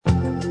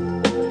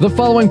The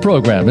following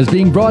program is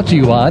being brought to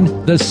you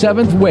on the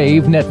Seventh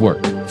Wave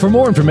Network. For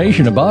more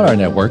information about our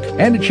network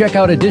and to check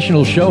out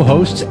additional show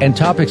hosts and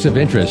topics of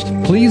interest,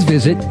 please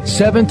visit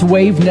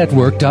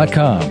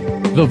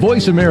seventhwavenetwork.com. The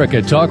Voice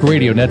America Talk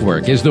Radio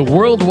Network is the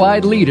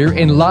worldwide leader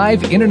in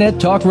live Internet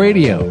talk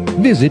radio.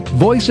 Visit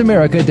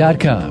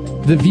voiceamerica.com.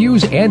 The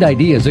views and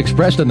ideas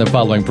expressed in the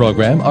following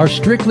program are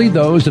strictly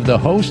those of the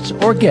hosts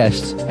or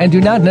guests and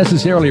do not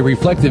necessarily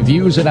reflect the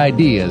views and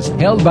ideas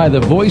held by the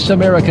Voice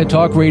America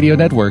Talk Radio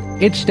Network,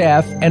 its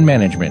staff, and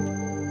management.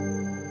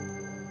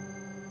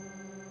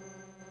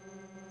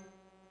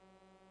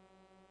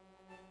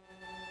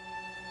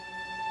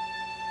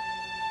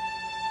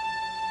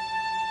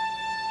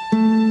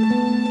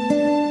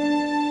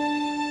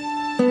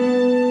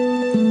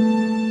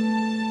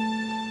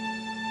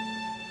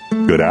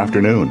 Good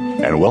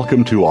afternoon, and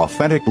welcome to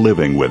Authentic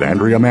Living with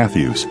Andrea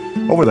Matthews.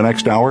 Over the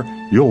next hour,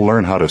 you'll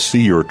learn how to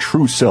see your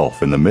true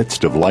self in the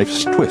midst of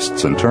life's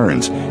twists and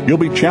turns. You'll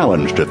be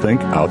challenged to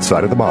think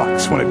outside of the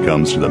box when it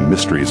comes to the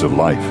mysteries of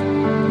life.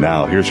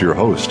 Now, here's your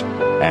host,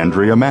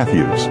 Andrea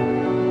Matthews.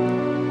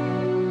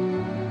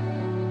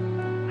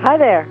 Hi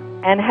there,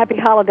 and happy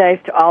holidays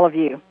to all of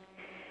you.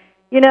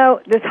 You know,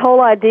 this whole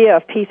idea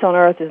of peace on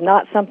earth is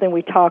not something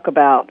we talk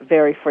about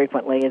very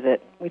frequently, is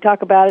it? We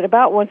talk about it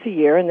about once a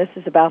year, and this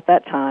is about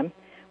that time,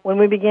 when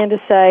we begin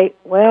to say,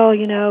 well,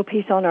 you know,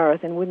 peace on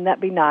earth, and wouldn't that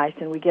be nice?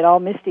 And we get all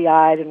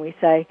misty-eyed, and we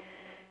say,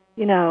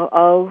 you know,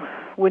 oh,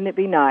 wouldn't it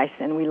be nice?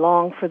 And we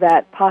long for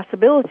that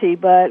possibility,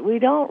 but we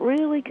don't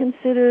really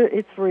consider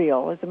it's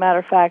real. As a matter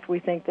of fact, we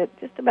think that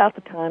just about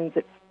the time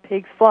that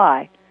pigs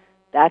fly,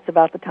 that's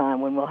about the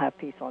time when we'll have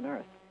peace on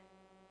earth.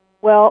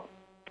 Well,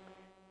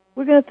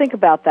 we're going to think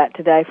about that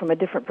today from a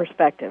different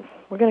perspective.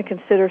 We're going to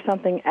consider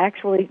something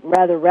actually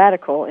rather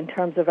radical in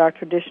terms of our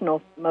traditional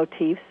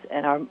motifs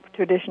and our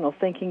traditional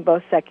thinking,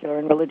 both secular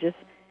and religious.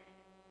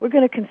 We're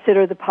going to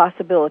consider the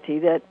possibility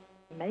that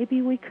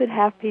maybe we could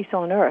have peace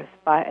on earth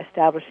by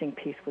establishing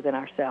peace within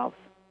ourselves.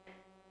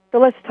 So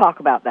let's talk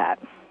about that.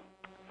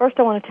 First,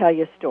 I want to tell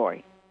you a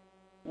story.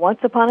 Once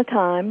upon a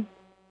time,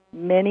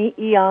 many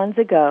eons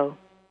ago,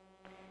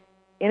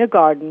 in a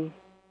garden,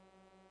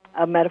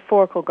 a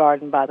metaphorical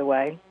garden, by the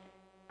way,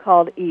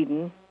 called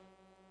Eden,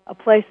 a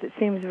place that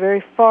seems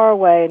very far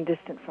away and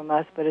distant from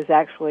us, but is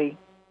actually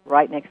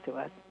right next to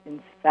us.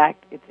 In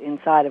fact, it's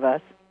inside of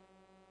us.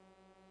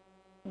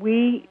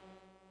 We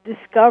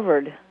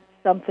discovered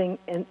something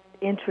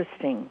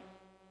interesting.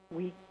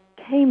 We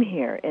came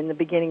here in the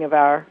beginning of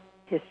our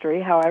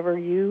history. However,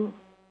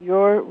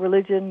 your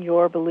religion,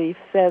 your belief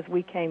says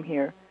we came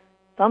here.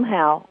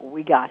 Somehow,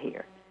 we got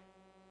here.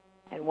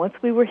 And once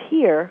we were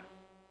here,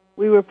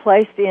 we were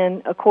placed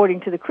in,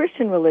 according to the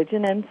Christian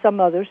religion and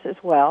some others as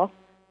well,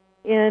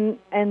 and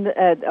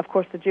of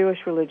course the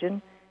Jewish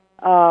religion,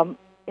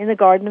 in the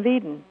Garden of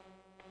Eden.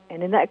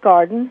 And in that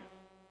garden,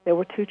 there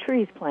were two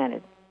trees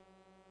planted.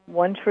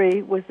 One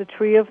tree was the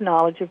tree of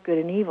knowledge of good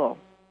and evil,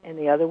 and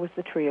the other was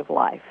the tree of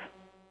life.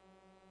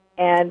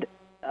 And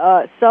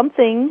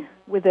something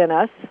within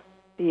us,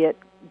 be it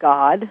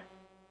God,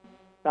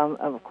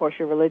 of course,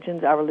 our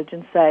religions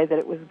say that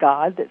it was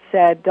God that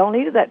said, don't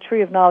eat of that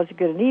tree of knowledge of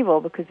good and evil,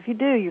 because if you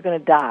do, you're going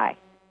to die.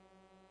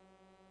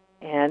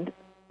 And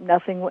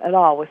nothing at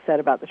all was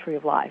said about the tree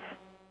of life.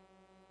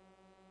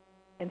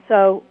 And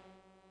so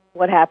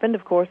what happened,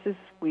 of course, is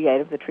we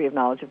ate of the tree of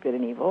knowledge of good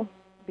and evil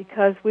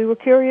because we were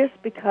curious,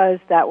 because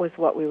that was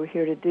what we were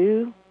here to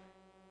do.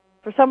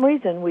 For some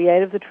reason, we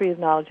ate of the tree of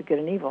knowledge of good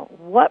and evil.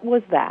 What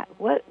was that?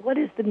 What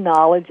is the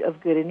knowledge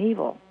of good and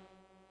evil?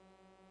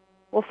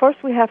 Well,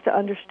 first we have to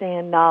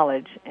understand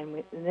knowledge,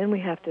 and then we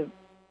have to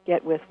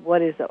get with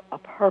what is a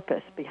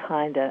purpose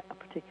behind a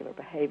particular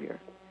behavior.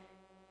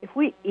 If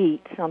we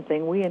eat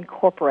something, we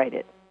incorporate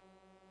it.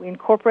 We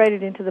incorporate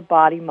it into the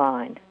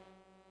body-mind.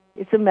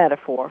 It's a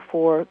metaphor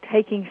for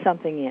taking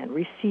something in,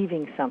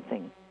 receiving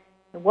something.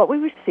 And what we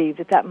received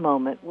at that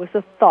moment was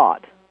a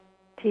thought.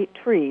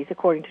 Trees,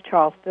 according to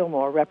Charles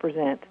Fillmore,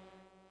 represent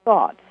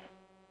thoughts.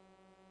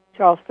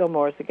 Charles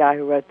Fillmore is the guy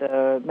who wrote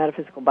the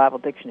Metaphysical Bible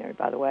Dictionary,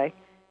 by the way.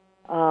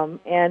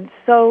 And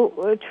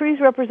so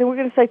trees represent, we're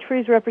going to say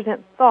trees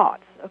represent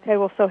thoughts. Okay,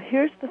 well, so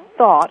here's the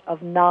thought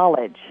of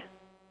knowledge.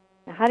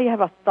 Now, how do you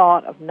have a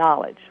thought of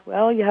knowledge?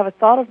 Well, you have a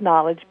thought of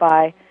knowledge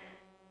by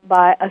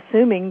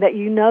assuming that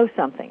you know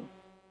something.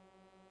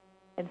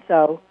 And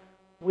so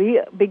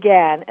we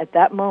began at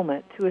that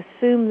moment to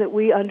assume that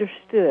we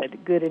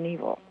understood good and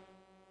evil.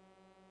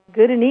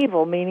 Good and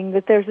evil meaning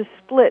that there's a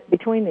split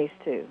between these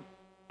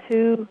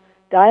two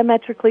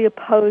diametrically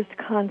opposed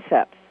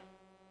concepts,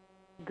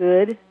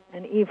 good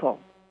and evil.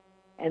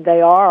 And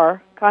they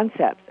are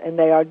concepts, and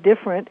they are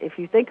different, if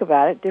you think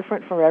about it,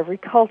 different from every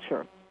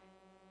culture.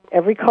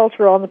 Every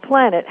culture on the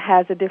planet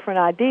has a different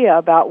idea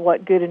about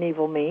what good and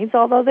evil means,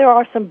 although there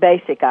are some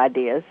basic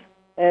ideas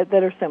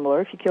that are similar.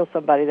 If you kill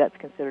somebody, that's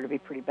considered to be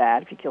pretty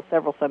bad. If you kill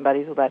several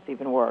somebodies, well, that's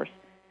even worse.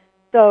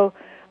 So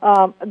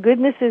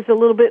goodness is a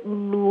little bit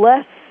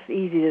less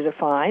easy to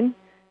define.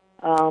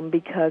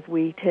 because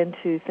we tend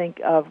to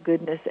think of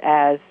goodness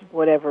as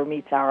whatever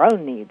meets our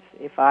own needs.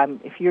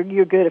 If you're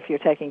good if you're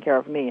taking care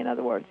of me, in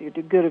other words, you're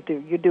good if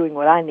you're doing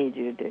what I need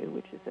you to do,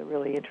 which is a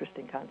really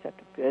interesting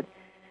concept of good.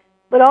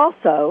 But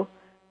also,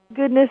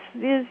 goodness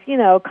is,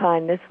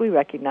 kindness. We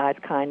recognize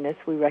kindness.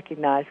 We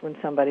recognize when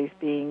somebody's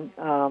being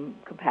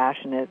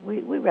compassionate. We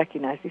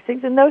recognize these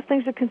things, and those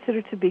things are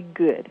considered to be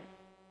good.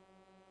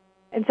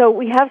 And so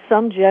we have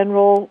some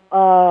general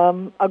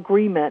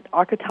agreement,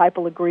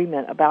 archetypal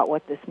agreement about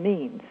what this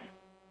means.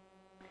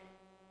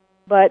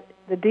 But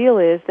the deal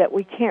is that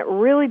we can't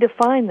really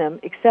define them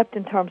except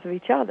in terms of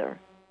each other.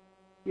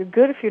 You're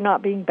good if you're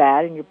not being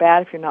bad, and you're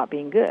bad if you're not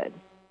being good.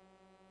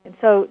 And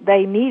so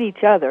they need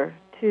each other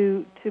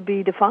to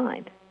be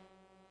defined.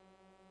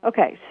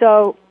 Okay,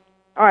 so,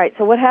 all right,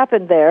 so what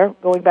happened there,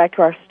 going back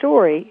to our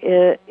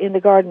story, in the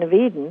Garden of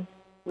Eden,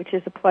 which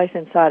is a place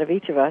inside of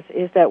each of us,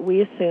 is that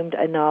we assumed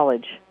a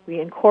knowledge. We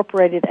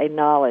incorporated a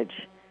knowledge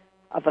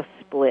of a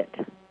split.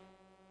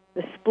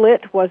 The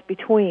split was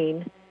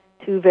between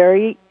two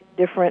very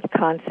different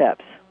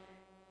concepts.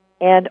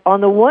 And on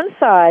the one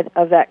side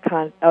of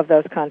of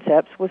those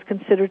concepts was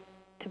considered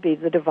to be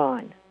the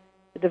divine.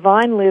 The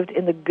divine lived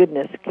in the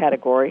goodness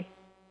category.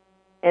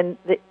 And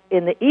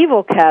in the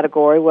evil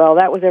category, well,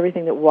 that was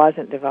everything that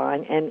wasn't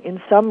divine. And in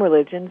some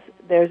religions,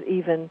 there's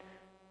even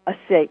a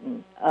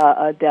Satan,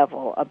 a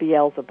devil, a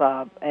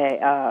Beelzebub,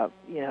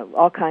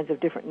 all kinds of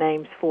different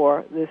names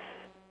for this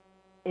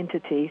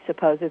entity,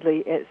 supposed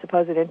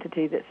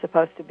entity that's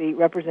supposed to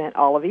represent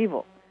all of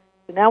evil.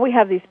 So now we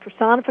have these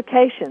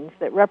personifications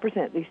that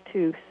represent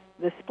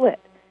this split.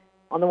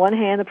 On the one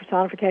hand, the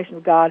personification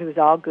of God, who is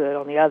all good.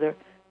 On the other,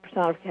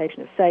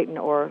 personification of Satan,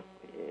 or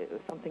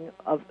something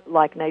of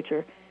like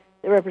nature,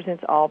 that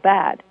represents all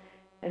bad.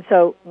 And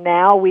so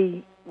now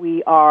we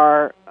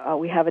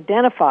have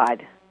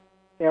identified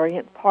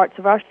variant parts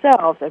of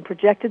ourselves and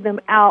projected them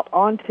out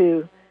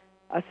onto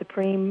a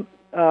supreme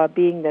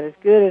being that is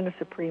good and a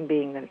supreme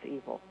being that is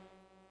evil.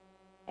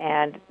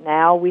 And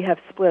now we have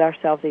split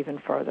ourselves even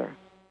further.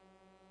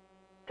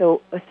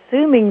 So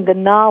assuming the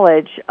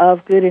knowledge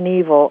of good and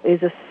evil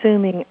is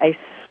assuming a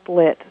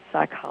split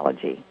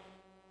psychology.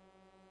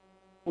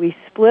 We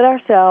split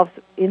ourselves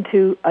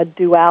into a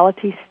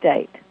duality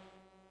state.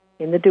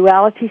 In the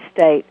duality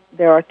state,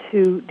 there are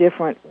two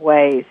different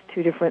ways,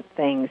 two different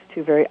things,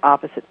 two very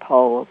opposite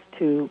poles,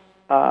 two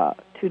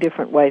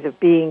different ways of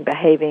being,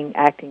 behaving,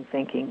 acting,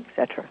 thinking,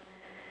 etc.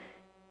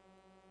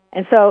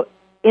 And so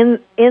in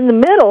the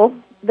middle,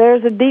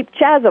 there's a deep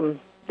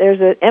chasm.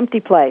 There's an empty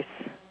place,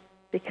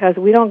 because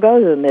we don't go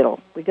to the middle.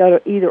 We go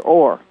to either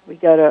or. We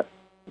go to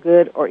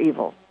good or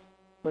evil.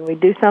 When we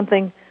do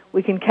something,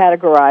 we can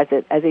categorize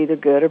it as either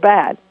good or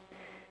bad.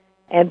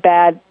 And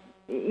bad,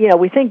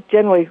 we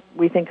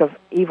think of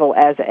evil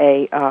as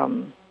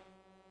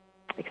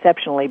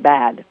exceptionally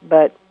bad,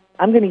 but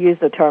I'm going to use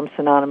the term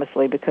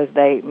synonymously because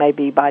they may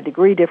be by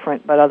degree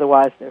different, but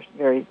otherwise they're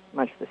very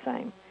much the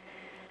same.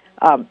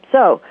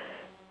 So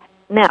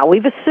now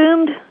we've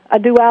assumed a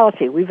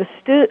duality. We've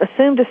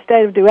assumed a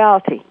state of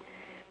duality.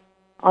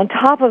 On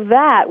top of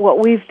that, what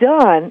we've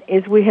done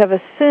is we have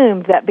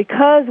assumed that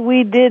because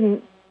we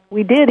did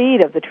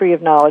eat of the tree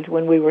of knowledge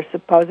when we were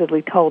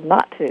supposedly told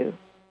not to,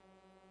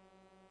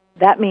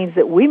 that means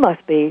that we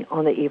must be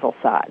on the evil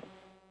side.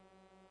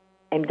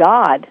 And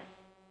God,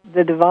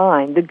 the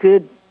divine, the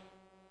good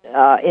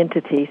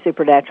entity,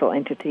 supernatural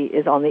entity,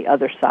 is on the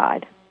other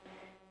side.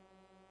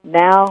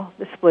 Now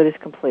the split is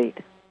complete.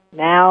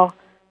 Now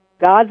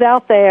God's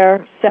out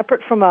there,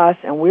 separate from us,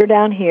 and we're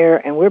down here,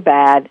 and we're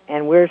bad,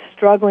 and we're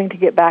struggling to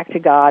get back to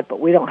God, but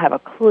we don't have a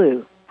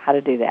clue how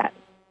to do that.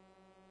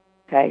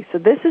 Okay, so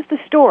this is the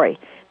story.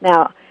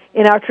 Now,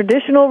 in our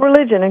traditional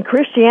religion, in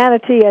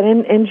Christianity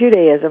and in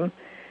Judaism,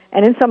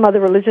 and in some other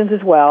religions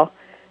as well,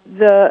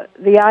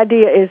 the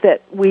idea is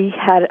that we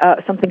had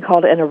something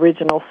called an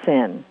original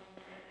sin.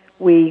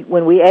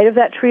 When we ate of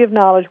that tree of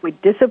knowledge, we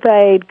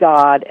disobeyed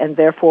God, and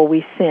therefore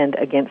we sinned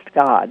against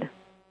God.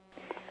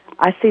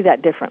 I see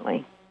that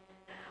differently.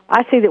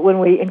 I see that when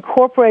we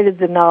incorporated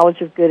the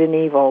knowledge of good and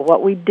evil,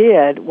 what we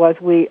did was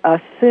we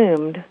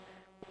assumed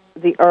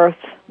the earth's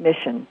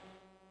mission.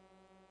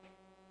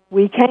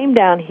 We came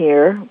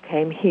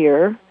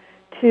here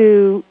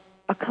to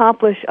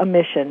accomplish a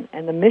mission,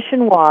 and the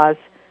mission was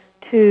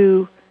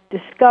to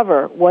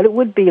discover what it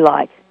would be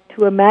like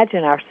to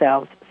imagine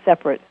ourselves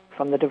separate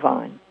from the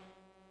divine.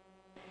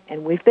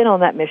 And we've been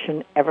on that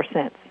mission ever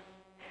since.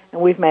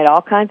 And we've made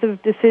all kinds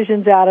of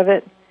decisions out of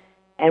it,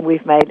 and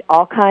we've made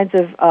all kinds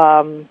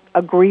of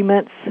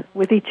agreements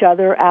with each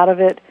other out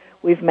of it.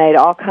 We've made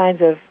all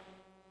kinds of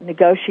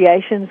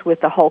negotiations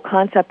with the whole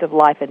concept of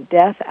life and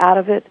death out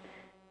of it.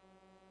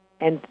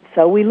 And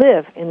so we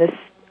live in this,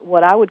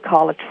 what I would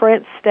call a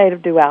trance state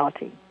of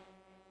duality.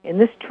 In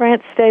this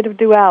trance state of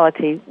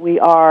duality, we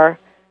are,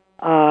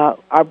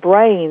 our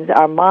brains,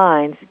 our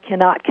minds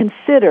cannot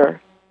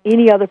consider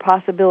any other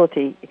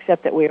possibility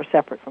except that we are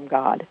separate from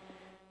God,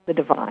 the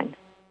divine,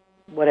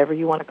 whatever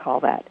you want to call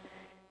that.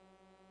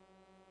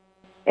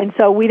 And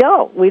so we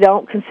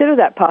don't consider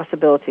that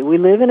possibility. We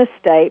live in a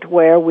state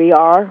where we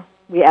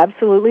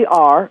absolutely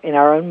are, in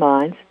our own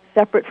minds,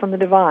 separate from the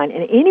divine.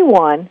 And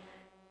anyone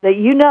that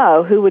you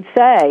know who would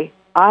say,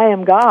 I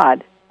am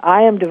God,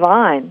 I am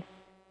divine,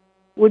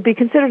 would be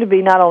considered to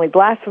be not only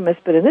blasphemous,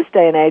 but in this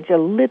day and age, a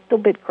little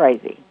bit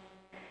crazy.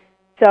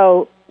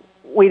 So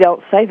we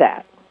don't say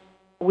that.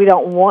 We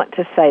don't want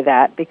to say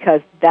that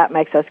because that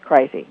makes us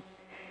crazy.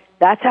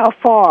 That's how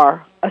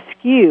far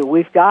askew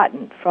we've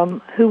gotten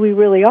from who we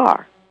really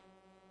are.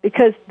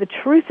 Because the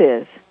truth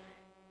is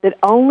that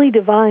only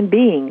divine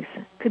beings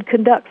could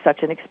conduct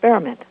such an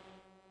experiment.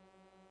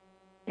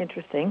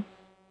 Interesting.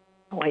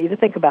 I want you to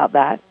think about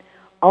that.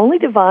 Only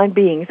divine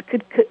beings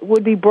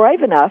would be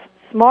brave enough,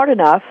 smart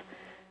enough,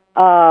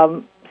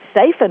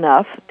 safe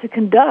enough to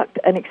conduct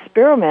an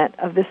experiment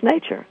of this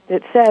nature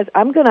that says,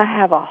 I'm going to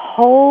have a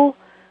whole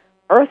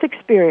earth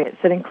experience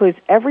that includes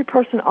every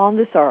person on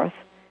this earth,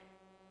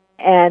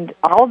 and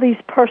all these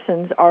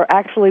persons are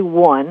actually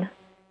one,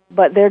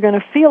 but they're going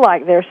to feel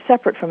like they're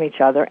separate from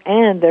each other,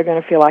 and they're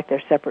going to feel like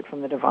they're separate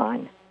from the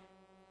divine.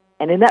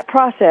 And in that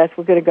process,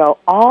 we're going to go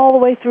all the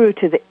way through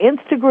to the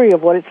nth degree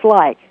of what it's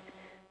like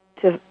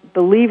to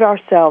believe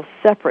ourselves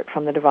separate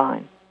from the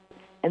divine.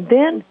 And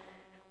then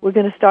we're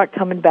going to start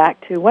coming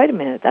back to, wait a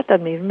minute, that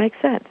doesn't even make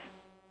sense.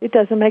 It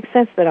doesn't make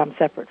sense that I'm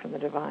separate from the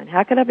divine.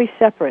 How can I be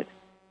separate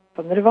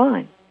from the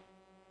divine?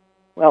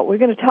 Well, we're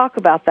going to talk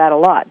about that a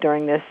lot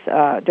during this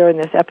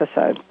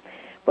episode.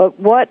 But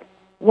what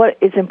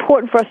is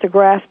important for us to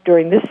grasp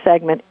during this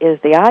segment is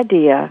the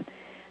idea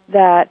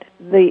that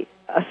the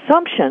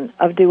assumption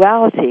of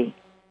duality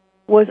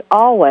was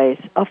always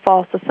a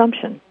false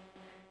assumption.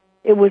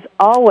 It was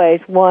always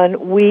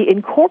one we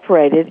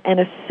incorporated and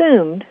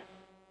assumed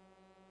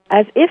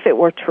as if it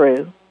were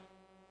true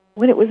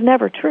when it was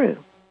never true.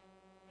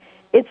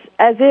 It's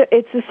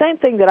the same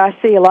thing that I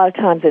see a lot of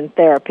times in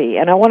therapy,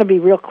 and I want to be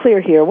real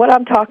clear here. What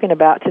I'm talking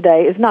about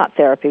today is not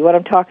therapy. What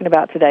I'm talking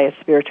about today is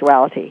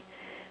spirituality.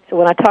 So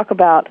when I talk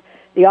about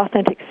the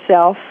authentic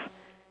self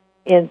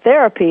in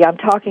therapy, I'm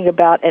talking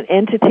about an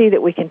entity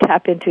that we can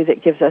tap into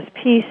that gives us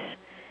peace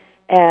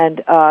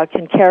and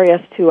can carry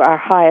us to our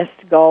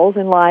highest goals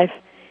in life.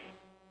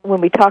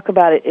 When we talk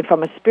about it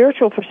from a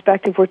spiritual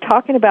perspective, we're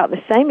talking about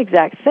the same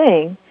exact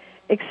thing,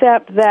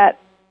 except that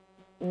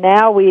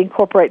now we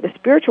incorporate the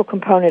spiritual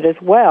component as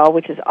well,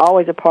 which is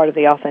always a part of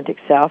the authentic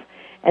self,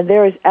 and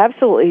there is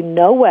absolutely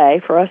no way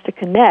for us to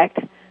connect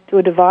to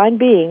a divine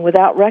being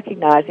without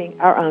recognizing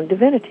our own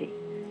divinity.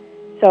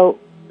 So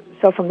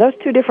from those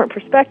two different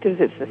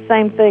perspectives, it's the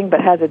same thing but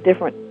has a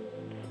different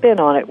spin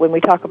on it when we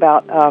talk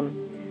about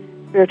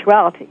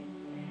spirituality.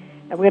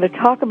 And we're going to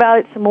talk about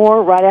it some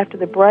more right after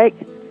the break.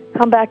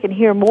 Come back and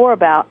hear more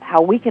about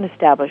how we can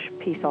establish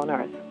peace on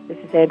earth. This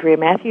is Andrea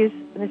Matthews,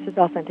 and this is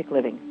Authentic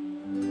Living.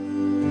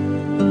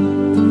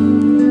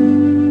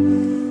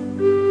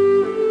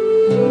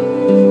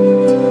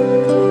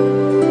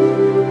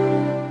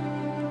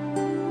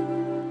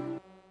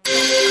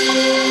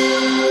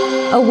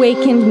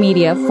 Awakened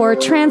media for a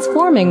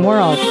transforming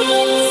world.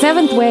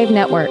 Seventh Wave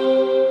Network.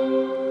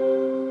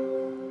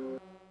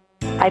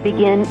 I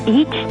begin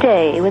each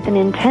day with an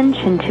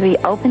intention to be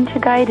open to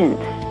guidance,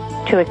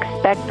 to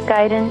expect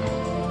guidance,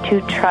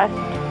 to trust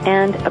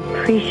and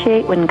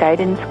appreciate when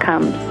guidance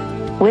comes.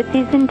 With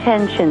these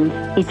intentions,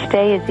 each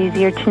day is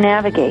easier to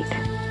navigate.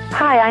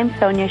 Hi, I'm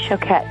Sonia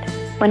Choquette.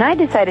 When I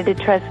decided to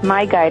trust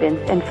my guidance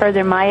and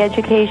further my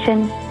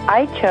education,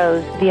 I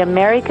chose the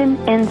American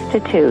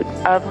Institute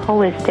of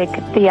Holistic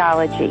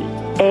Theology,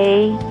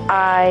 AIHT,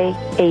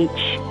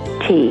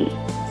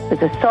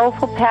 with a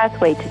soulful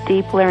pathway to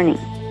deep learning.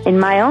 In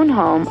my own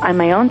home, on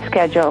my own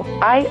schedule,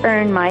 I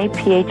earned my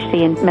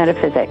PhD in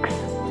metaphysics.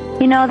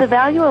 You know, the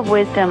value of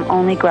wisdom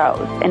only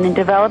grows, and in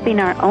developing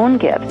our own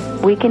gifts,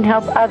 we can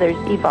help others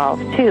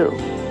evolve too.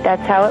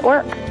 That's how it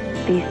works.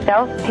 These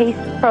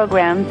self-paced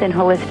programs in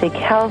holistic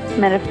health,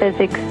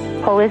 metaphysics,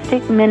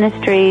 holistic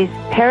ministries,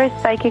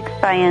 parapsychic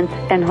science,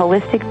 and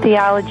holistic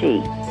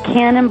theology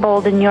can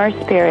embolden your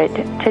spirit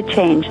to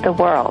change the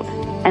world.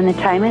 And the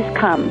time has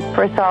come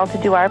for us all to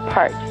do our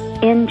part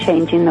in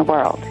changing the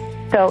world.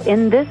 So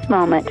in this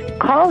moment,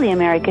 call the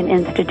American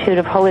Institute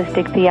of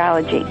Holistic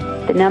Theology.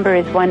 The number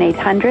is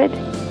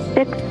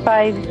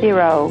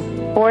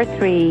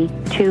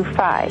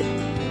 1-800-650-4325.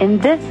 In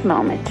this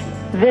moment,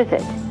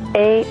 visit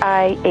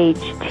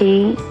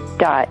aiht.edu.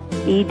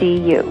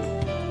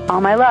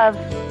 All my love.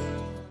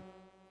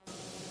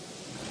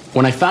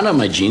 When I found out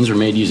my jeans were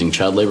made using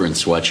child labor in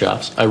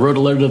sweatshops, I wrote a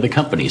letter to the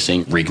company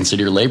saying,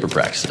 reconsider your labor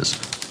practices.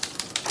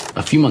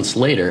 A few months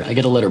later, I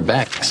get a letter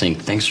back saying,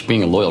 thanks for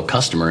being a loyal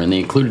customer, and they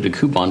included a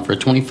coupon for a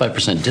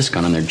 25%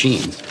 discount on their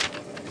jeans.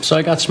 So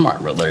I got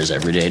smart, wrote letters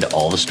every day to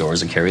all the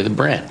stores that carry the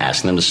brand,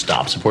 asking them to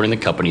stop supporting the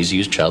companies who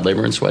use child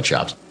labor in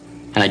sweatshops.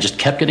 And I just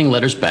kept getting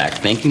letters back,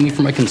 thanking me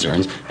for my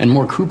concerns, and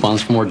more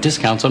coupons for more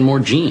discounts on more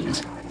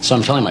jeans. So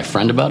I'm telling my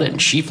friend about it,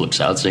 and she flips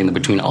out, saying that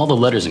between all the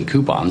letters and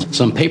coupons,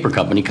 some paper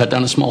company cut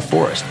down a small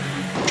forest,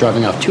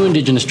 driving off 2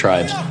 indigenous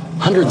tribes,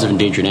 hundreds of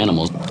endangered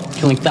animals,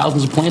 killing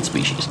thousands of plant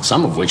species,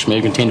 some of which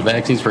may contain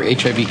vaccines for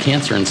HIV,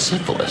 cancer, and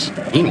syphilis.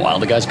 Meanwhile,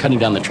 the guys cutting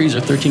down the trees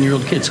are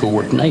 13-year-old kids who will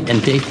work night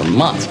and day for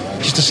months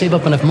just to save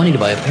up enough money to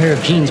buy a pair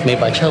of jeans made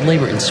by child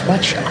labor in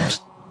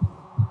sweatshops.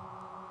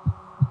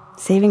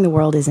 Saving the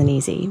world isn't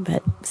easy,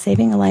 but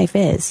saving a life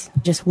is.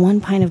 Just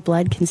 1 pint of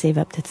blood can save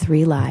up to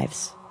 3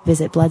 lives.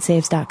 Visit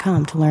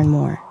bloodsaves.com to learn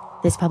more.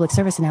 This public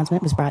service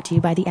announcement was brought to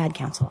you by the Ad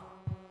Council.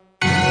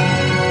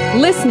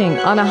 Listening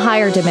on a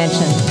higher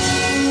dimension.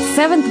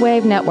 Seventh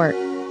Wave Network.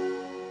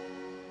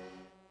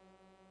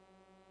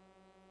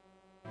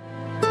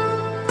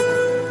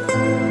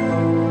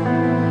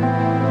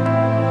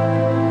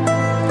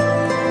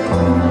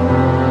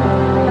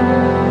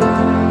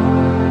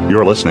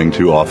 You're listening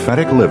to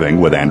Authentic Living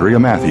with Andrea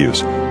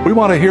Matthews. We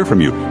want to hear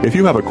from you. If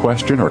you have a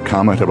question or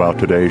comment about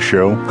today's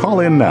show, call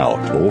in now,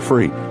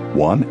 toll-free,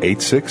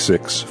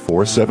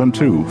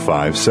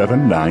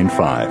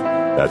 1-866-472-5795.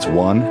 That's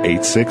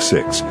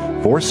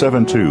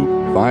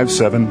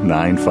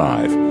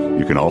 1-866-472-5795.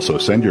 You can also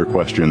send your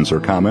questions or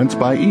comments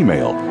by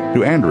email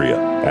to Andrea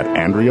at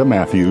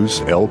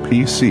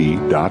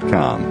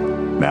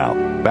AndreaMatthewsLPC.com. Now,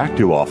 back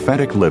to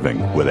Authentic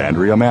Living with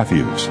Andrea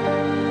Matthews.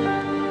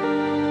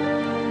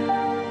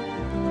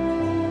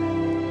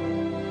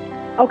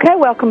 Okay,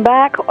 welcome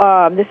back.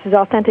 This is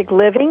Authentic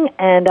Living,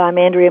 and I'm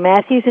Andrea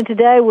Matthews, and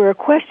today we're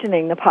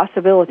questioning the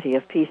possibility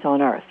of peace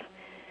on earth.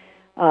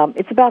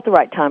 It's about the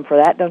right time for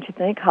that, don't you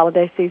think?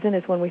 Holiday season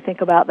is when we think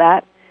about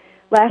that.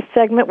 Last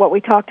segment, what we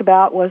talked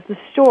about was the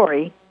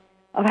story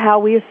of how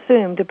we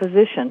assumed a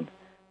position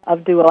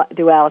of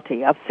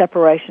duality, of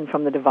separation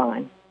from the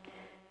divine.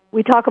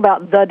 We talk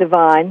about the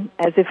divine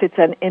as if it's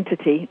an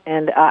entity,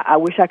 and I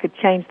wish I could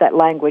change that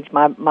language.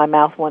 My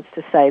mouth wants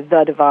to say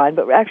the divine,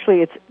 but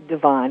actually it's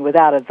divine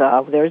without a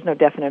the. There is no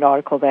definite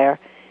article there.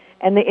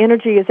 And the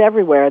energy is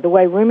everywhere. The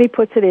way Rumi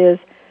puts it is,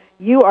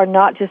 you are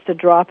not just a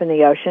drop in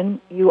the ocean,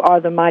 you are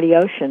the mighty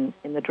ocean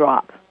in the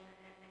drop.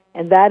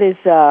 And that is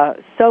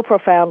so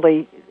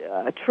profoundly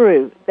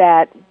true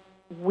that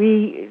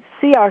we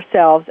see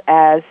ourselves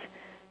as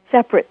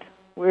separate.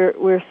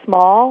 We're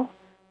small,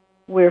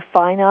 we're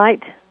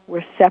finite,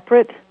 we're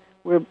separate,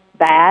 we're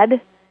bad,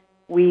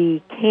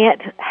 we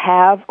can't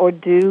have or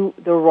do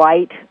the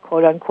right,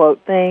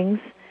 quote-unquote, things.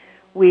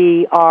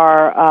 We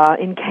are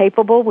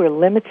incapable, we're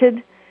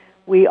limited,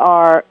 we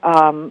are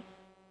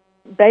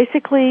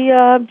basically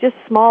just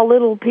small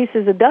little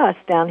pieces of dust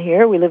down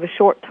here. We live a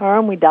short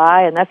term, we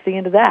die, and that's the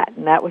end of that.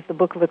 And that was the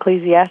book of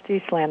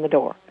Ecclesiastes, slam the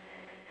door.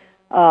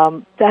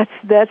 That's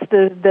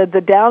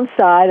the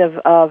downside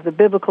of the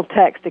biblical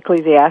text,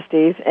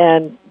 Ecclesiastes,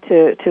 and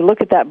to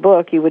look at that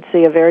book, you would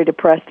see a very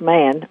depressed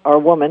man or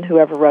woman,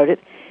 whoever wrote it.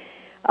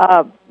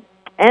 And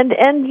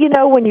you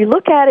know, when you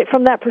look at it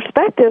from that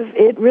perspective,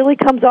 it really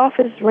comes off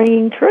as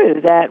ringing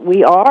true that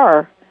we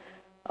are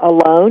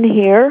alone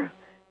here,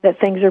 that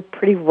things are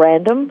pretty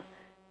random,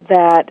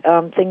 that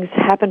things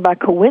happen by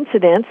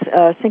coincidence.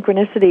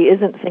 Synchronicity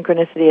isn't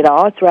synchronicity at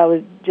all. It's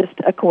rather just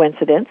a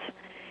coincidence.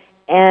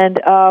 And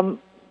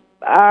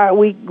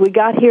we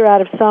got here out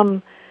of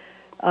some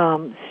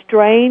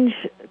strange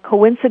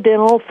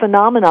coincidental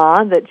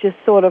phenomenon that just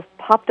sort of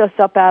popped us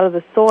up out of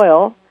the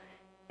soil,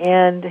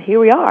 and here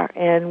we are.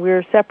 And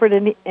we're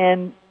separate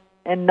and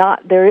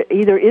not there.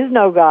 Either is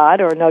no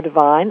God or no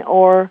divine,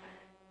 or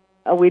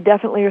we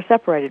definitely are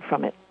separated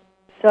from it.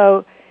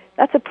 So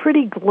that's a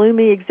pretty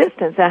gloomy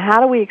existence. Now,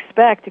 how do we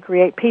expect to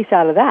create peace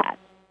out of that?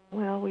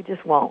 Well, we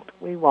just won't.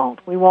 We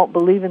won't. We won't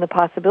believe in the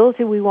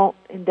possibility. We won't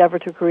endeavor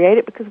to create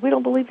it because we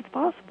don't believe it's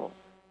possible.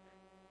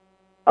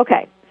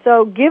 Okay,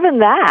 so given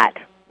that,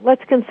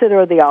 let's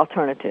consider the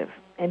alternative.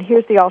 And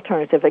here's the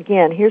alternative.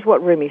 Again, here's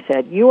what Rumi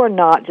said. You are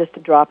not just a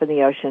drop in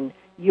the ocean.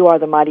 You are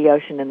the mighty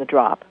ocean in the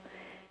drop.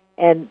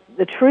 And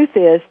the truth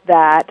is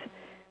that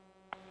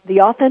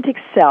the authentic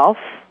self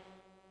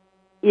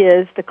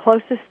is the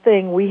closest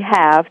thing we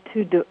have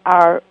to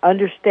our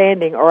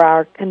understanding or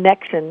our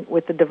connection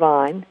with the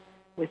divine,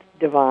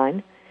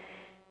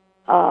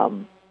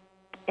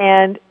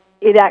 and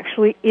it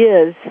actually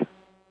is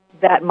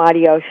that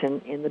mighty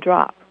ocean in the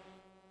drop.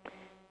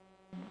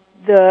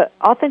 The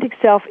authentic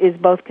self is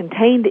both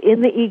contained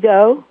in the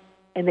ego,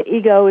 and the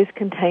ego is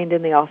contained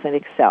in the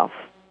authentic self.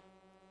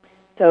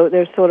 So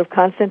there's sort of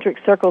concentric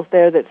circles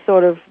there that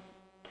sort of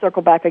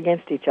circle back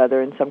against each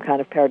other in some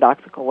kind of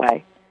paradoxical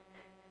way.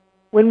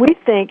 When we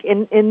think,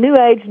 in New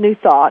Age, New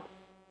Thought,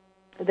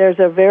 there's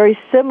a very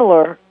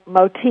similar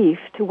motif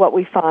to what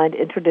we find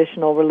in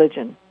traditional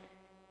religion.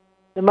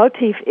 The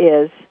motif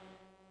is,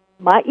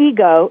 my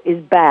ego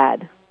is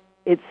bad.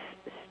 It's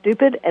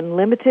stupid and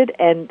limited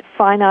and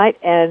finite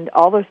and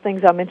all those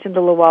things I mentioned a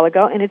little while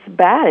ago, and it's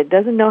bad. It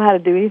doesn't know how to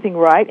do anything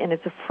right, and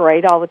it's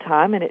afraid all the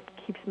time, and it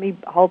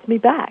holds me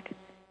back.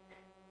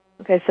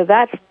 Okay, so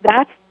that's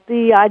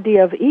the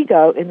idea of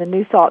ego in the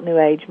New Thought, New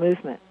Age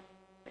movement.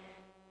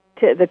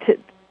 The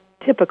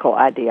typical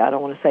idea. I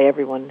don't want to say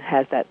everyone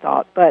has that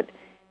thought, but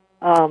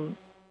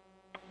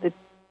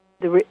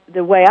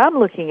the way I'm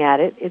looking at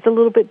it is a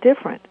little bit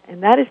different,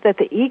 and that is that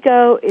the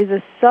ego is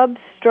a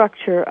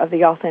substructure of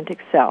the authentic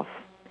self.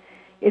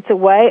 It's a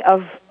way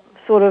of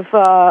sort of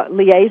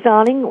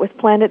liaisoning with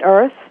planet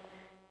Earth.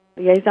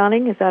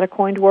 Liaisoning, is that a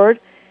coined word?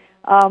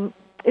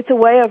 It's a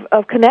way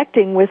of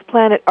connecting with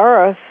planet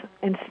Earth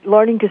and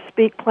learning to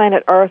speak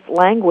planet Earth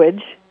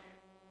language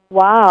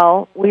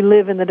while we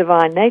live in the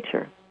divine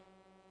nature.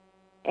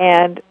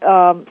 And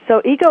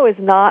so ego is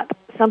not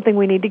something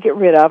we need to get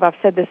rid of. I've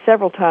said this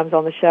several times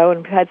on the show,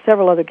 and we've had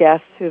several other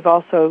guests who've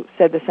also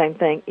said the same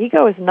thing.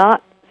 Ego is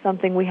not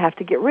something we have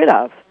to get rid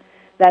of.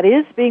 That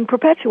is being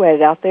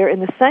perpetuated out there in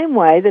the same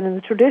way that in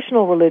the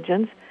traditional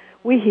religions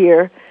we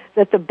hear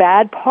that the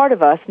bad part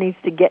of us needs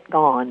to get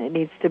gone. It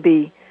needs to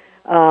be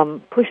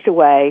pushed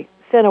away,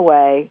 sent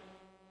away,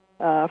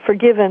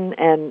 forgiven,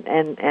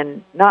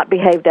 and not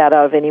behaved out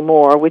of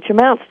anymore, which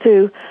amounts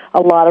to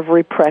a lot of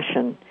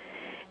repression.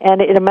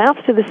 And it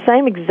amounts to the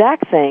same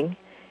exact thing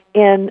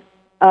in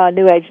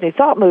New Age, New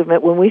Thought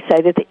movement when we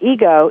say that the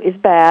ego is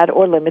bad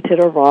or limited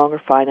or wrong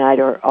or finite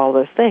or all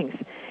those things.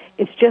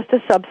 It's just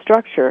a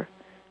substructure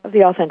of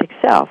the authentic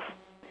self.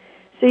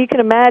 So you can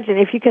imagine,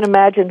 if you can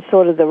imagine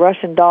sort of the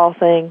Russian doll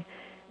thing,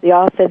 the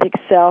authentic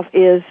self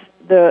is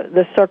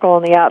the circle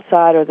on the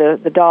outside or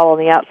the doll on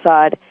the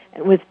outside,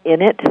 and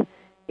within it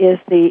is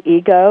the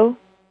ego.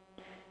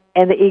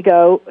 And the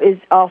ego is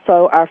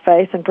also our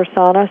face and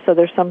persona, so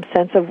there's some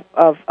sense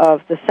of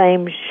the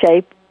same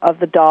shape of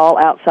the doll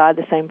outside,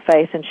 the same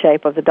face and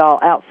shape of the doll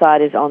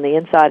outside is on the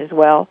inside as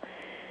well.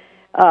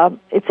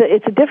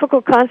 It's a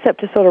difficult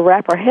concept to sort of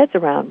wrap our heads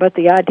around, but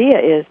the idea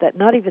is that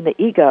not even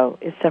the ego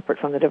is separate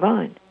from the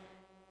divine.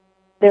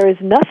 There is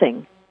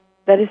nothing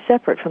that is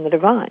separate from the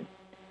divine.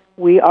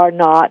 We are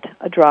not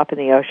a drop in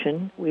the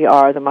ocean. We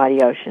are the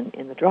mighty ocean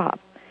in the drop.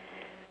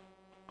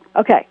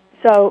 Okay,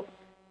 so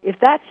if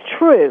that's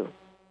true,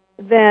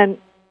 then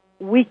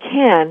we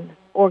can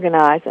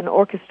organize and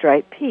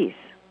orchestrate peace.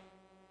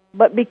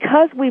 But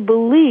because we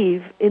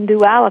believe in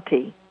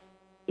duality,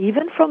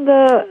 even from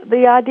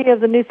the idea of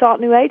the New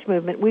Thought, New Age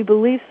movement, we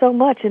believe so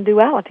much in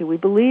duality. We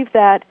believe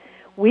that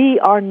we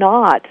are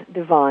not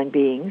divine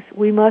beings.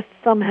 We must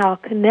somehow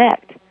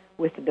connect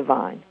with the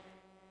divine.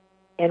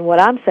 And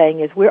what I'm saying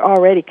is we're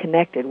already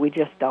connected. We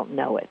just don't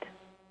know it.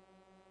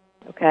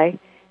 Okay?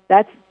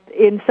 That's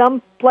in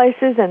some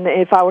places, and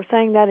if I were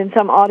saying that in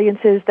some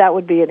audiences, that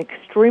would be an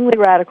extremely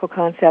radical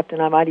concept,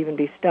 and I might even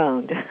be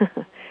stoned,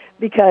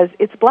 because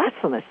it's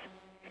blasphemous.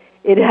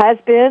 It has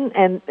been,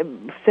 and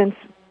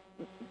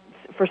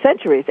for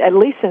centuries, at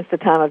least since the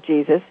time of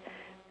Jesus,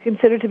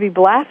 considered to be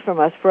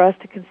blasphemous for us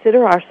to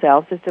consider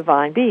ourselves as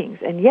divine beings.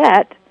 And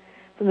yet,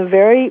 from the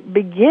very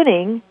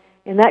beginning,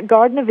 in that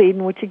Garden of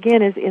Eden, which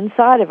again is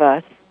inside of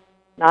us,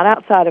 not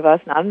outside of us,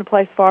 not in a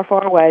place far,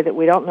 far away that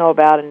we don't know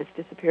about and it's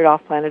disappeared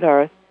off planet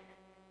Earth,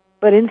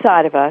 but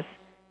inside of us,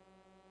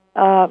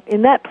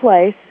 in that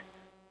place,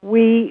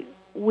 we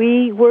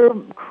were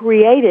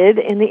created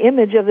in the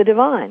image of the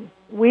divine.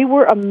 We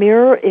were a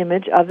mirror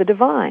image of the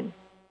divine.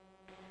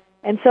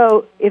 And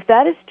so, if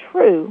that is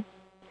true,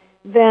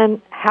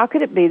 then how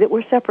could it be that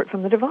we're separate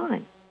from the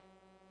divine?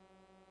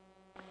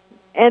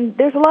 And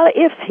there's a lot of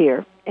ifs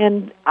here,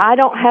 and I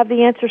don't have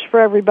the answers for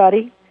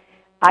everybody.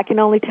 I can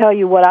only tell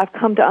you what I've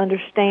come to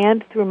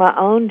understand through my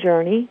own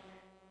journey.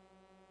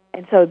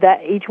 And so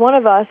that each one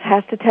of us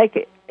has to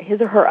take his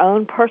or her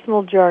own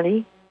personal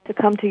journey to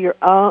come to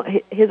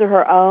his or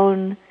her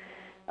own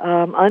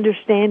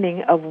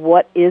understanding of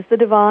what is the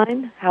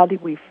divine. How do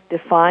we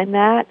define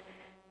that?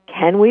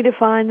 Can we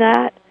define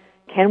that?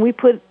 Can we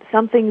put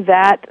something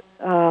that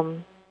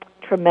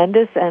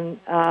tremendous and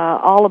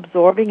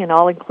all-absorbing and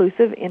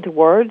all-inclusive into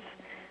words?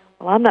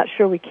 Well, I'm not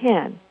sure we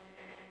can.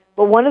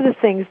 But one of the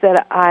things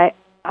that I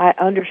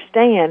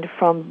understand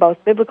from both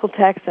biblical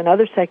texts and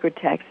other sacred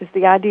texts is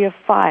the idea of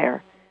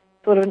fire,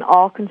 sort of an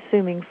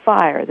all-consuming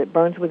fire that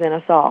burns within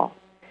us all.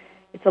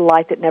 It's a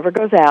light that never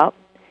goes out.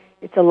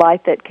 It's a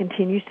light that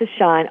continues to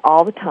shine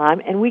all the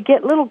time, and we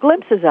get little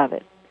glimpses of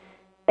it.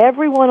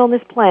 Everyone on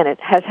this planet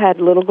has had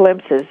little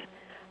glimpses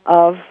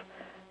of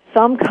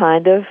some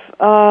kind of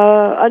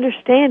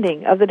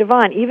understanding of the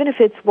divine, even if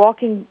it's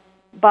walking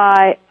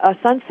by a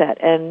sunset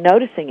and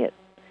noticing it,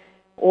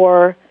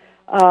 or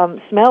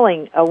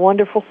smelling a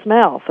wonderful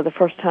smell for the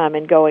first time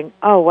and going,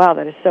 "Oh, wow,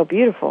 that is so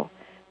beautiful."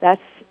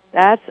 That's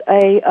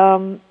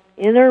a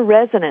inner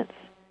resonance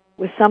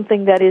with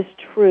something that is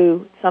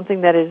true,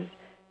 something that is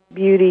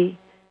beauty,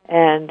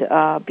 and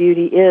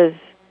beauty is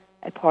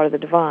a part of the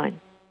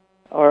divine,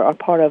 or a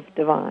part of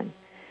divine.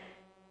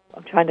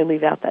 I'm trying to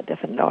leave out that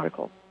definite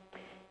article.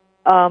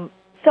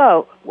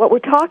 So what we're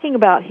talking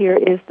about here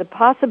is the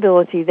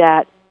possibility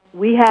that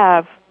we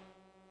have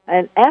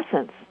an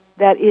essence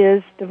that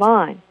is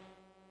divine.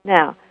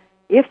 Now,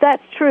 if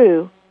that's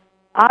true,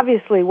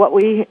 obviously what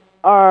we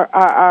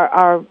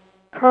our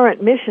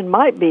current mission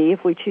might be,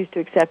 if we choose to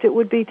accept it,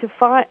 would be to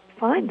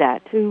find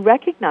that, to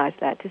recognize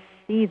that, to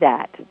see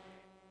that.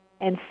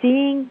 And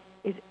seeing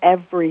is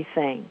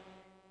everything.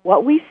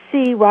 What we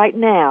see right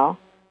now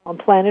on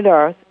planet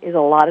Earth is a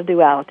lot of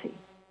duality,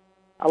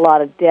 a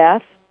lot of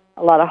death,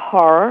 a lot of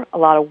horror, a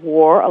lot of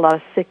war, a lot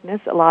of sickness,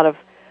 a lot of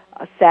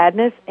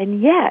sadness,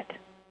 and yet,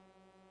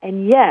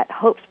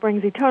 hope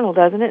springs eternal,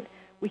 doesn't it?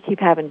 We keep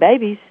having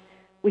babies.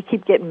 We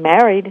keep getting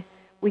married.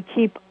 We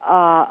keep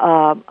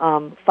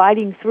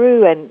fighting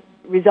through and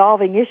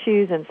resolving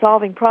issues and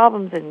solving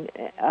problems and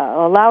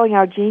allowing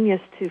our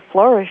genius to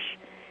flourish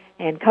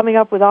and coming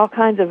up with all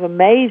kinds of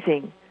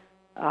amazing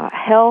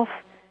health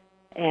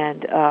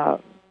and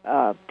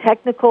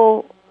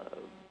technical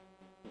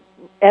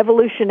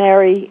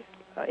evolutionary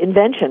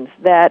inventions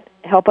that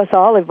help us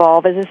all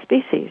evolve as a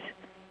species.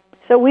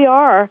 So we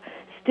are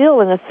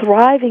still in a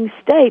thriving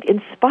state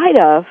in spite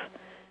of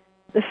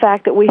the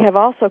fact that we have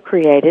also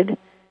created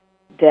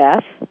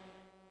death,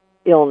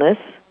 illness,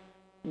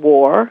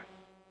 war,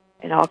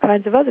 and all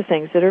kinds of other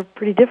things that are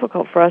pretty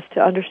difficult for us to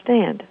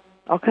understand,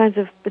 all kinds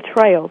of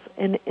betrayals.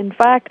 And in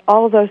fact,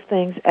 all of those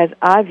things, as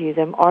I view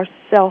them, are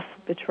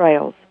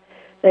self-betrayals.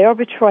 They are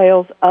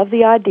betrayals of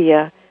the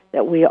idea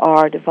that we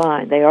are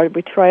divine. They are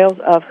betrayals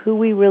of who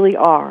we really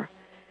are.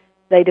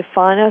 They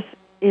define us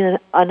in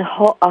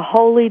a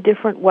wholly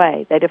different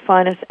way. They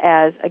define us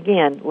as,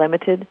 again,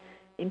 limited,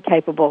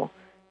 incapable,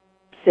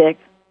 sick,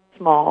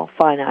 small,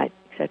 finite,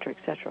 etc.,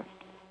 etc.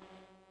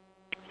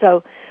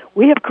 So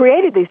we have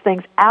created these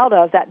things out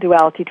of that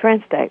duality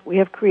trance state. We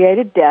have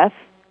created death.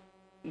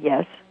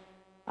 Yes,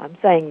 I'm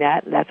saying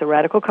that. That's a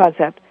radical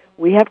concept.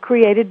 We have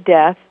created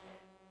death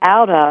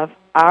out of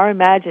our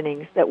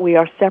imaginings that we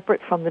are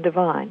separate from the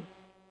divine.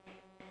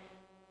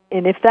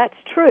 And if that's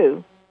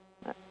true,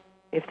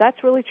 if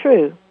that's really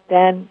true,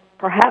 then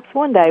perhaps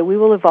one day we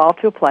will evolve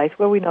to a place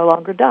where we no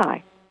longer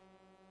die.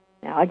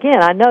 Now,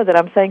 again, I know that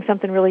I'm saying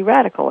something really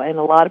radical, and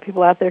a lot of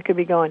people out there could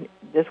be going,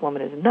 this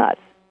woman is nuts.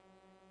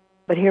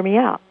 But hear me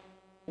out.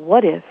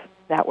 What if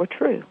that were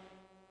true?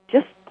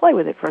 Just play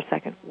with it for a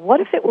second. What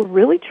if it were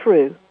really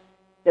true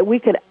that we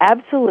could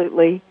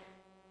absolutely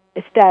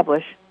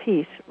establish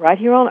peace right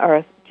here on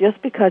earth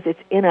just because it's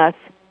in us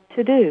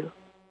to do?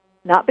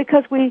 Not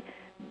because we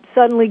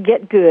suddenly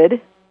get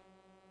good.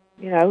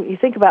 You know, you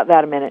think about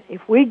that a minute.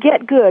 If we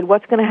get good,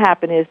 what's going to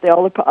happen is the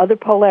other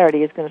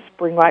polarity is going to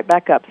spring right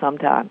back up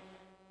sometime.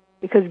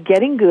 Because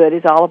getting good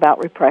is all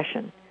about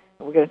repression.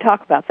 And we're going to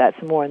talk about that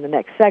some more in the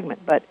next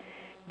segment. But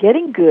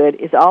getting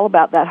good is all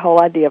about that whole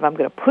idea of I'm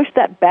going to push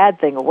that bad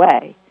thing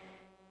away.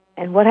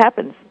 And what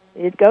happens?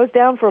 It goes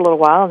down for a little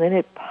while, and then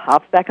it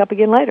pops back up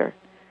again later.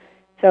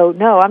 So,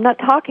 no, I'm not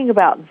talking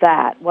about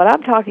that. What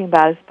I'm talking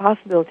about is the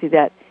possibility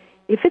that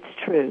if it's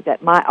true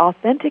that my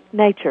authentic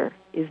nature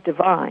is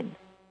divine,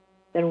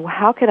 then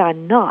how could I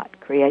not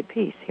create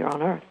peace here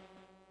on earth?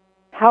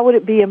 How would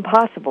it be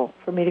impossible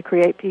for me to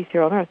create peace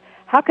here on earth?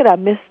 How could I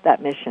miss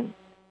that mission?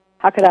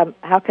 How could I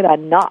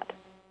not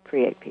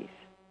create peace?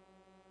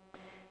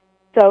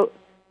 So,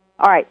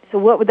 all right, so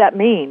what would that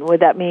mean? Would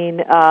that mean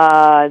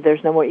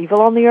there's no more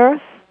evil on the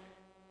earth?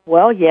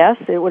 Well, yes,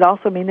 it would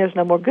also mean there's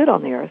no more good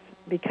on the earth,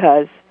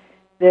 because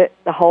the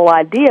whole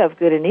idea of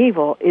good and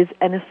evil is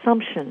an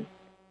assumption.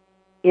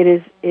 It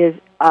is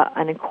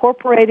an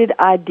incorporated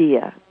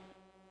idea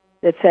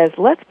that says,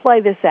 let's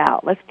play this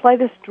out. Let's play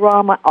this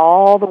drama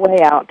all the way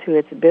out to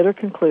its bitter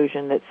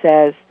conclusion that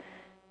says,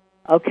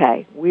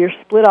 okay, we're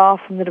split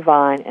off from the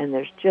divine, and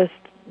there's just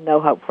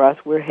no hope for us.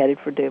 We're headed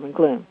for doom and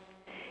gloom.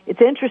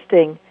 It's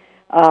interesting.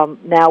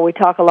 Now we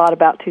talk a lot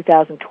about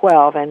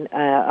 2012, and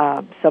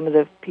some of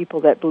the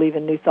people that believe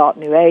in New Thought,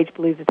 New Age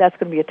believe that that's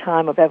going to be a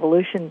time of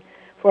evolution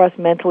for us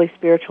mentally,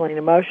 spiritually, and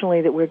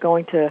emotionally, that we're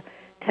going to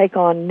take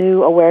on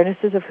new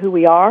awarenesses of who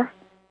we are,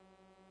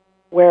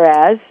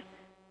 whereas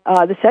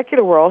the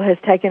secular world has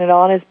taken it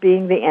on as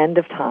being the end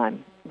of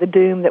time, the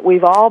doom that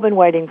we've all been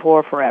waiting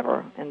for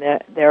forever, and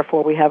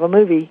therefore we have a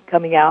movie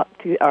coming out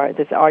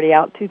that's already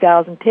out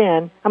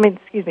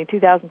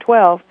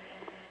 2012,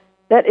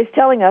 that is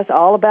telling us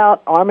all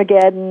about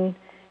Armageddon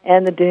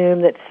and the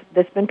doom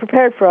that's been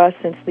prepared for us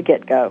since the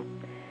get-go.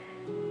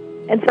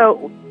 And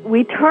so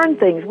we turn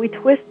things, we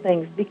twist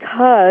things,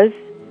 because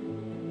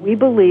we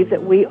believe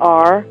that we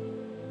are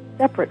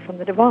separate from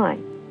the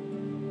divine.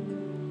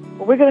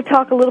 Well, we're going to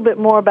talk a little bit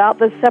more about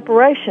the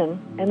separation,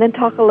 and then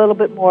talk a little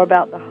bit more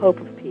about the hope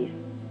of peace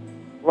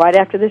right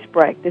after this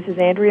break. This is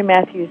Andrea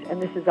Matthews,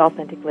 and this is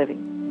Authentic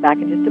Living. Back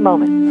in just a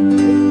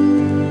moment.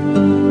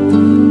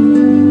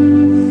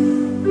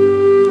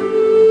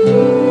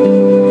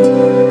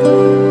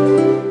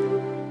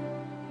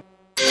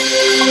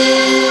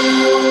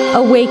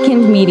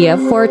 Awakened Media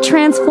for a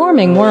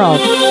transforming world.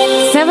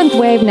 Seventh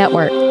Wave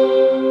Network.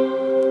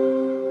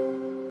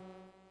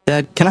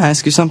 Dad, can I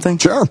ask you something?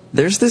 Sure.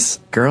 There's this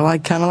girl I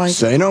kind of like.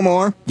 Say no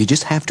more. You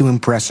just have to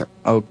impress her.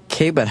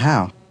 Okay, but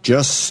how?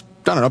 Just,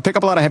 I don't know, pick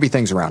up a lot of heavy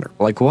things around her.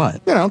 Like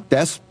what? You know,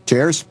 desks,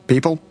 chairs,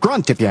 people.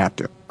 Grunt if you have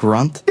to.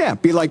 Grunt? Yeah,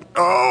 be like,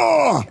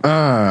 oh!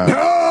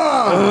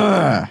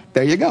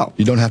 There you go.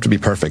 You don't have to be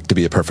perfect to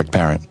be a perfect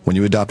parent. When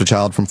you adopt a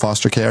child from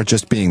foster care,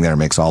 just being there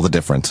makes all the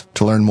difference.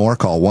 To learn more,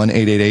 call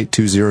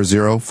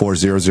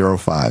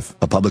 1-888-200-4005.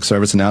 A public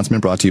service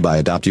announcement brought to you by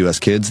Adopt U.S.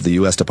 Kids, the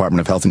U.S. Department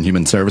of Health and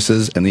Human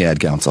Services, and the Ad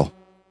Council.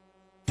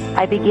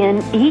 I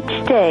begin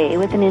each day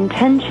with an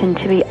intention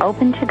to be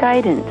open to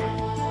guidance,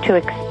 to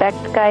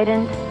expect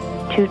guidance,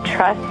 to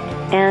trust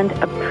and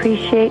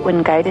appreciate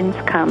when guidance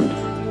comes.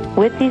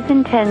 With these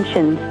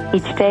intentions,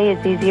 each day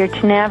is easier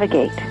to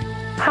navigate.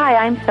 Hi,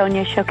 I'm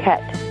Sonia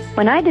Choquette.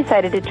 When I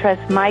decided to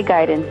trust my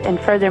guidance and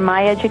further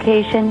my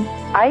education,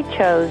 I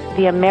chose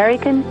the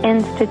American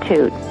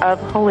Institute of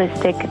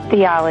Holistic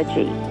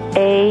Theology,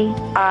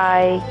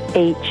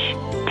 AIHT,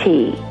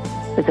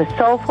 with a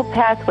soulful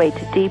pathway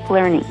to deep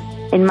learning.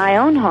 In my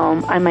own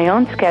home, on my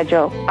own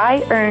schedule,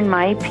 I earned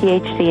my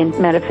PhD in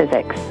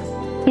metaphysics.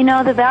 You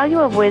know, the value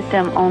of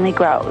wisdom only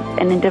grows,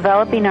 and in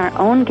developing our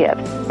own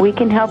gifts, we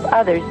can help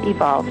others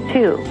evolve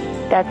too.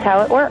 That's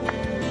how it works.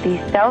 These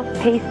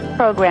self-paced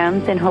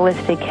programs in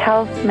holistic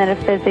health,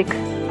 metaphysics,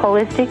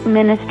 holistic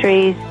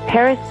ministries,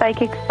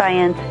 parapsychic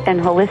science,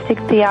 and holistic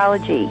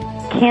theology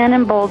can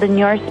embolden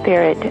your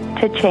spirit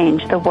to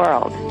change the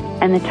world.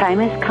 And the time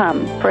has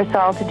come for us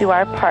all to do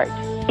our part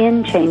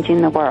in changing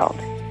the world.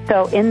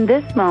 So in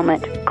this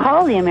moment,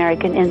 call the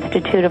American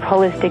Institute of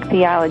Holistic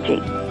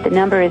Theology. The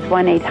number is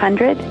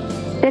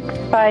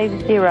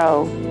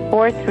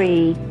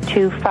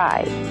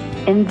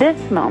 1-800-650-4325. In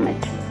this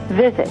moment,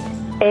 visit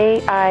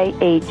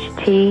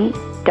aiht.edu.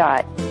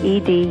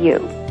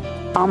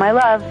 All my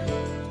love.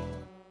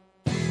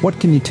 What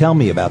can you tell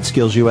me about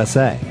Skills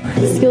USA?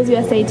 Skills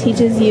USA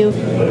teaches you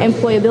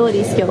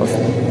employability skills.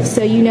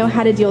 So you know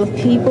how to deal with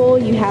people,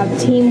 you have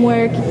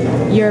teamwork,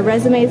 your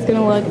resume is going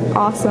to look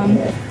awesome.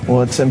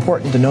 Well, it's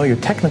important to know your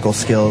technical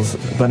skills,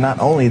 but not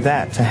only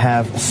that, to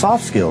have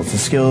soft skills, the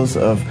skills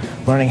of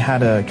learning how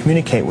to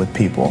communicate with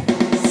people.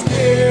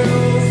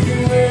 Skills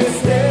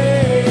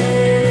USA,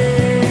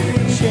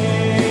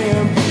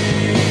 champions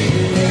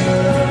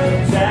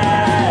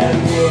at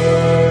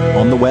work.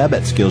 On the web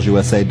at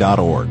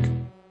skillsusa.org.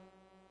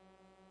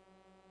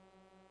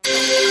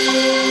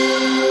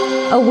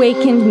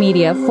 Awakened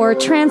media for a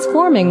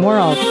transforming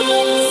world.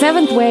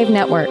 Seventh Wave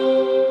Network.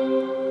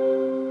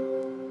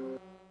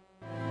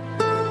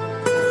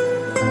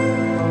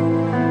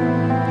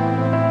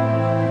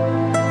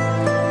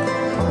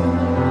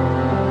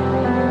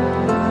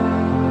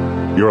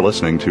 You're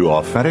listening to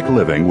Authentic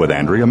Living with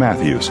Andrea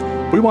Matthews.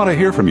 We want to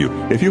hear from you.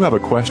 If you have a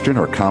question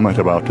or comment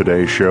about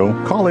today's show,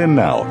 call in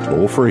now,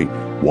 toll free,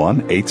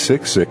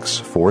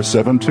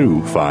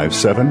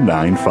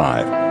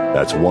 1-866-472-5795.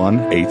 That's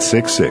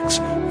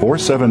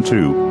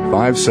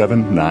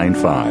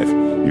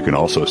 1-866-472-5795. You can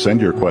also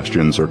send your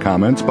questions or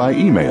comments by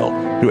email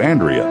to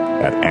Andrea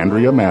at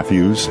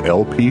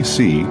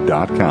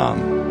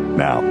AndreaMatthewsLPC.com.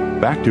 Now,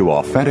 back to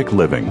Authentic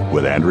Living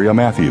with Andrea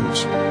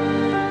Matthews.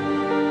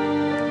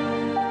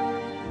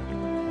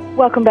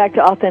 Welcome back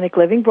to Authentic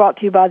Living, brought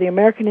to you by the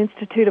American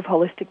Institute of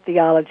Holistic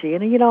Theology.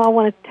 And, I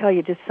want to tell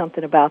you just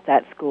something about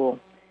that school.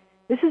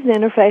 This is an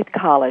interfaith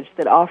college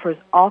that offers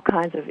all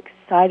kinds of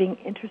exciting,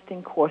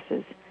 interesting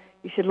courses.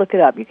 You should look it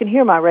up. You can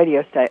hear my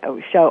radio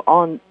show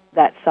on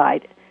that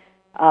site,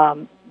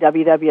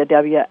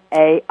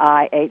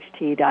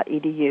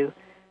 www.aiht.edu.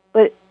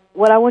 But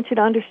what I want you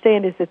to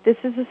understand is that this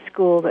is a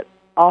school that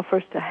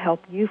offers to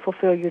help you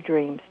fulfill your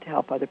dreams, to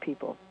help other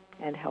people,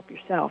 and help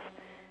yourself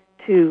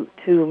to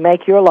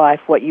make your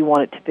life what you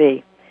want it to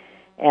be.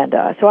 And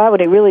so I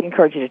would really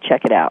encourage you to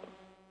check it out.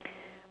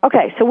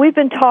 Okay, so we've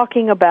been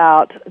talking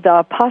about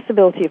the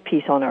possibility of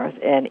peace on earth,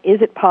 and is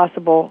it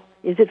possible,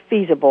 is it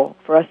feasible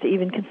for us to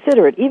even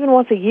consider it, even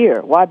once a year?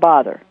 Why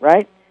bother,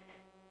 right?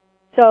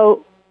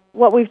 So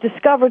what we've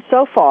discovered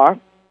so far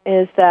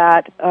is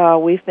that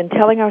we've been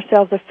telling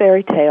ourselves a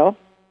fairy tale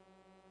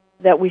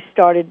that we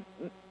started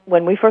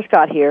when we first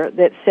got here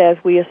that says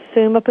we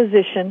assume a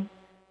position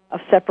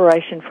of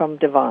separation from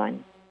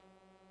divine.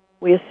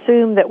 We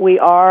assume that we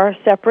are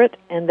separate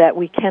and that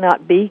we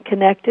cannot be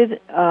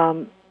connected,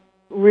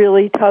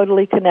 really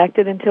totally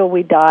connected until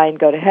we die and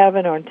go to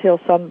heaven, or until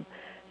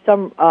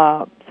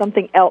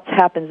something else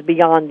happens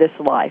beyond this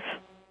life.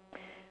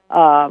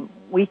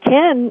 We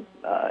can,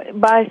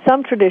 by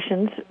some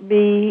traditions,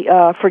 be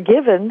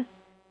forgiven,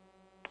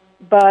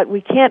 but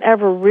we can't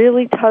ever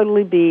really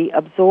totally be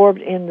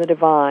absorbed in the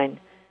divine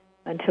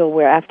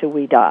until after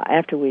we die,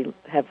 after we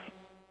have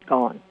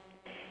gone.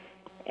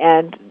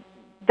 And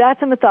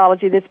that's a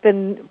mythology that's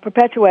been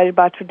perpetuated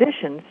by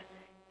traditions.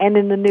 And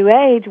in the New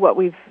Age, what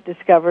we've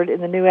discovered,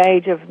 in the New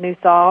Age of New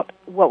Thought,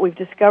 what we've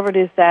discovered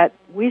is that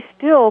we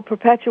still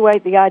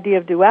perpetuate the idea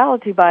of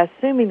duality by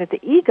assuming that the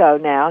ego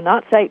now,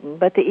 not Satan,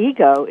 but the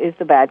ego is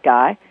the bad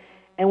guy,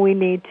 and we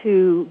need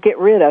to get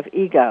rid of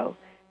ego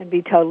and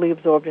be totally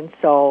absorbed in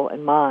soul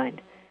and mind.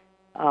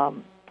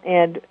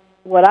 And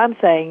what I'm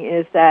saying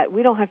is that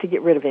we don't have to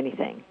get rid of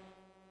anything.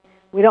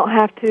 We don't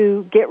have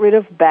to get rid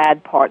of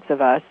bad parts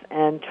of us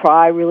and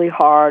try really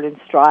hard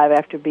and strive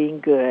after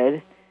being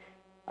good.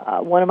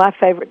 One of my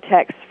favorite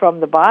texts from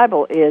the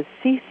Bible is,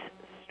 cease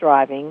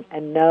striving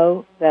and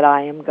know that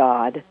I am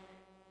God.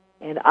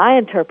 And I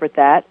interpret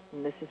that,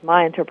 and this is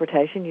my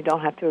interpretation, you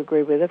don't have to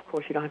agree with it. Of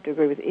course, you don't have to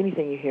agree with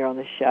anything you hear on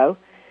this show.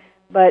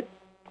 But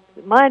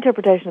my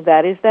interpretation of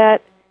that is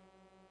that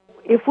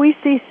if we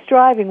cease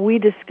striving, we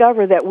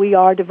discover that we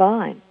are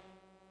divine.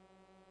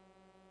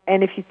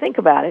 And if you think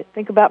about it,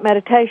 think about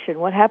meditation.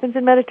 What happens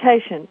in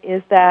meditation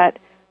is that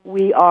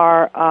we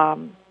are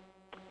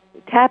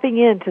tapping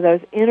into those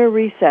inner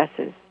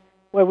recesses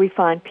where we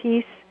find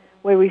peace,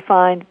 where we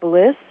find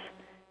bliss,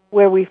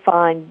 where we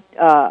find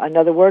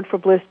another word for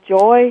bliss,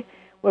 joy,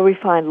 where we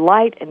find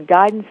light and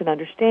guidance and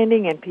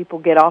understanding, and people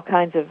get all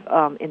kinds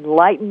of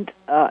enlightened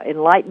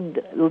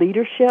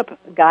leadership,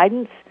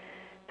 guidance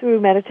through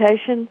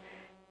meditation.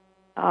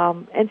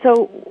 And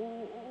so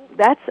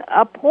that's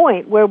a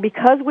point where,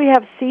 because we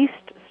have ceased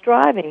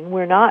striving,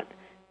 we're not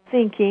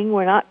thinking,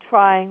 we're not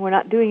trying, we're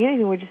not doing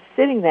anything, we're just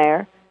sitting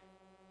there.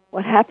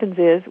 What happens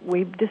is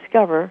we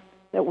discover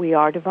that we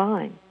are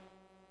divine.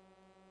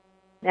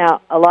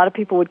 Now, a lot of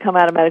people would come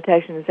out of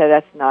meditation and say,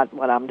 that's not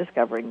what I'm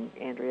discovering,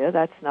 Andrea.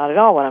 That's not at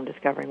all what I'm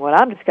discovering. What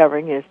I'm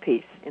discovering is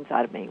peace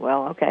inside of me.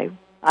 Well, okay,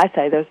 I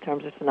say those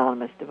terms are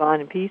synonymous.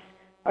 Divine and peace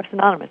are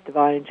synonymous.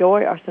 Divine and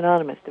joy are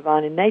synonymous.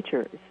 Divine in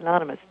nature is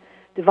synonymous.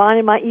 Divine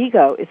in my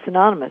ego is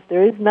synonymous.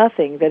 There is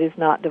nothing that is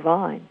not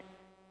divine.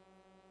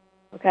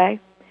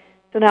 Okay?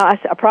 So now I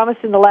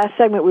promised in the last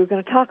segment we were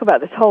going to talk about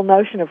this whole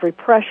notion of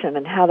repression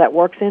and how that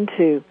works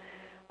into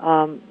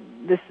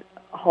this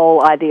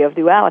whole idea of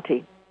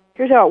duality.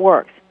 Here's how it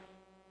works.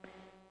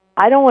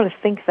 I don't want to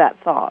think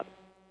that thought,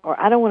 or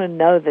I don't want to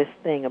know this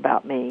thing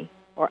about me,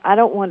 or I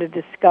don't want to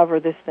discover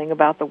this thing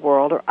about the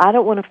world, or I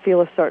don't want to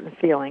feel a certain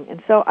feeling.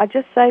 And so I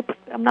just say,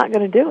 I'm not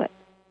going to do it.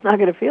 I'm not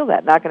going to feel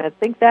that, not going to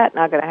think that,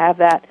 not going to have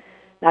that,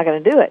 not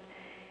going to do it.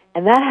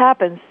 And that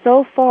happens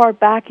so far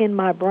back in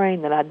my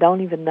brain that I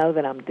don't even know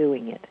that I'm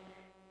doing it.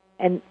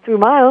 And through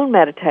my own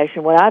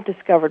meditation, what I've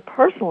discovered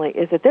personally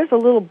is that there's a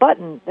little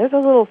button, there's a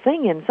little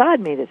thing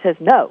inside me that says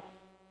no.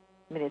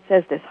 I mean, it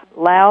says this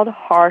loud,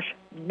 harsh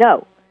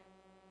no.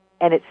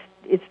 And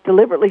it's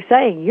deliberately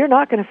saying, you're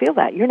not going to feel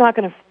that. You're not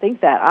going to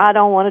think that. I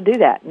don't want to do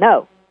that.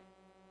 No.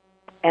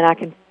 And I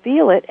can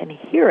feel it and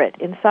hear it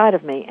inside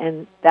of me,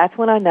 and that's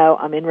when I know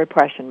I'm in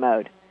repression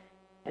mode.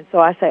 And so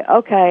I say,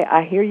 okay,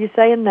 I hear you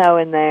saying no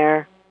in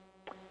there,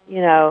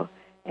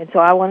 and so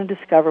I want to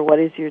discover what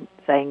is you're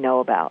saying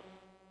no about.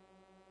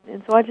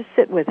 And so I just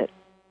sit with it,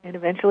 and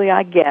eventually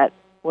I get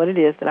what it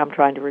is that I'm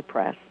trying to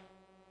repress.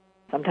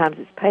 Sometimes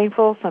it's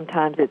painful,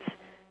 sometimes it's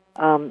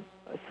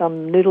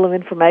some noodle of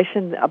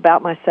information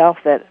about myself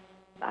that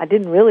I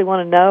didn't really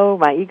want to know,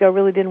 my ego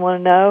really didn't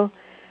want to know,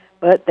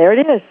 but there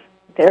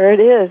it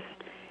is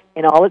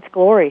in all its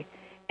glory.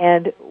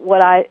 And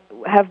what I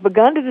have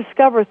begun to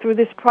discover through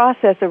this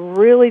process of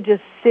really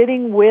just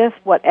sitting with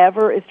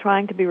whatever is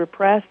trying to be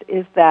repressed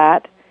is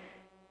that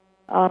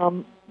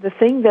the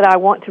thing that I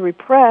want to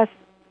repress,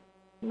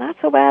 not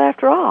so bad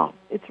after all.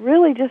 It's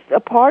really just a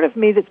part of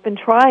me that's been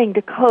trying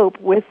to cope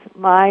with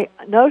my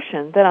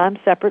notion that I'm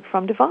separate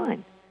from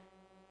divine.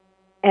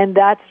 And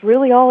that's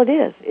really all it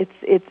is.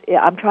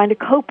 I'm trying to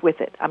cope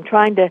with it. I'm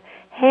trying to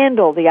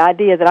handle the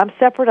idea that I'm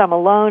separate, I'm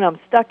alone, I'm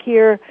stuck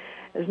here,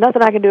 there's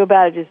nothing I can do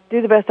about it, just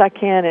do the best I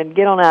can and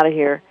get on out of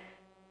here.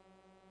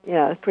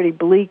 It's a pretty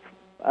bleak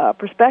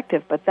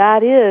perspective, but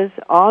that is,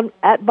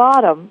 at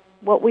bottom,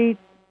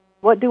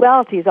 what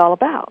duality is all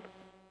about.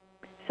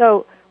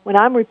 So when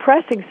I'm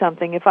repressing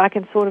something, if I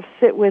can sort of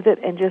sit with it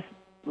and just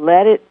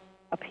let it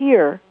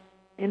appear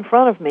in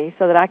front of me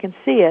so that I can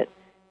see it,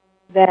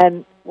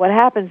 then what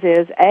happens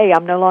is, A,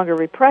 I'm no longer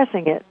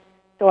repressing it,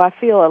 so I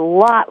feel a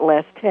lot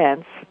less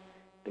tense,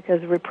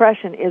 because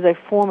repression is a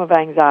form of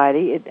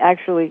anxiety. It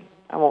actually,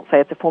 I won't say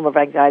it's a form of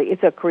anxiety,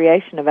 it's a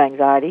creation of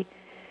anxiety,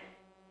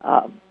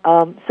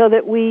 so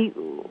that we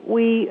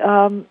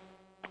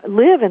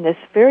live in this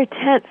very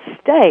tense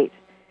state.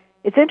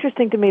 It's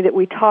interesting to me that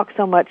we talk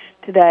so much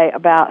today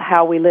about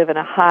how we live in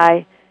a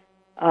high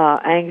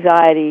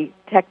anxiety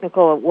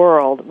technical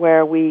world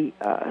where we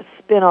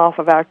spin off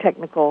of our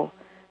technical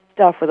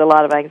stuff with a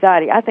lot of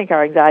anxiety. I think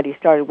our anxiety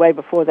started way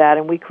before that,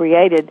 and we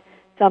created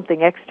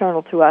something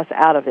external to us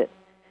out of it.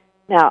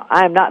 Now,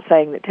 I am not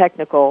saying that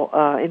technical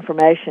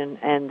information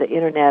and the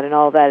Internet and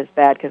all that is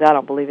bad, because I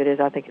don't believe it is.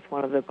 I think it's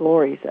one of the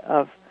glories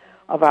of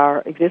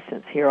our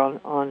existence here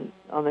on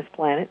this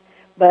planet.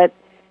 But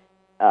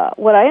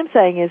what I am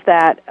saying is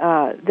that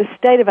this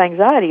state of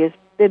anxiety has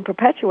been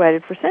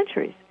perpetuated for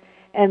centuries.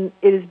 And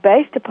it is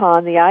based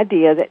upon the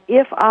idea that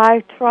if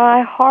I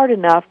try hard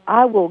enough,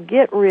 I will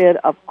get rid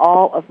of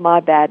all of my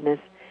badness,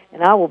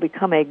 and I will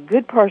become a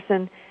good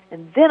person,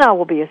 and then I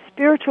will be a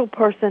spiritual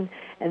person,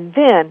 and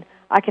then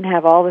I can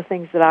have all the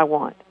things that I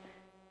want.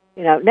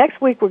 Next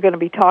week we're going to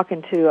be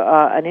talking to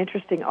an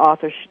interesting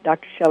author,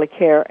 Dr. Shelley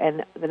Kerr,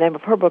 and the name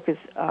of her book is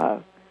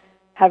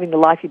Having the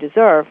Life You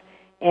Deserve.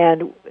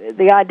 And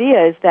the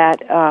idea is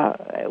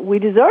that we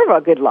deserve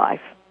a good life.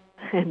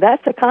 And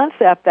that's a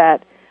concept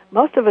that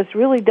most of us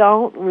really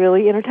don't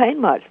really entertain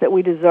much, that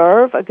we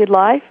deserve a good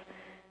life.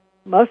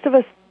 Most of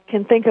us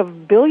can think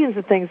of billions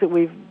of things that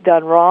we've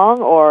done wrong,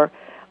 or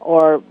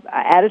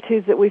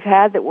attitudes that we've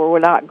had that were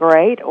not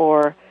great,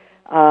 or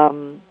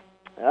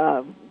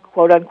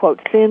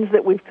quote-unquote sins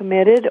that we've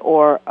committed,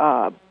 or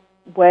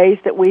ways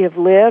that we have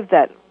lived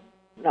that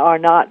are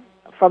not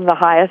from the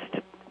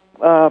highest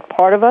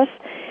part of us.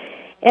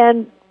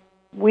 And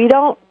we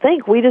don't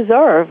think we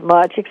deserve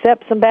much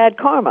except some bad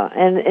karma.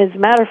 And as a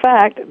matter of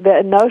fact,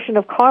 the notion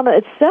of karma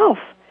itself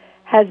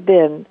has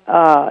been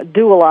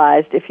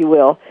dualized, if you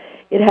will.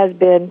 it has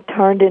been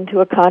turned into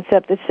a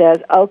concept that says,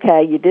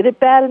 okay, you did it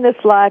bad in this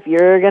life,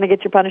 you're going to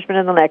get your punishment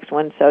in the next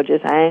one, so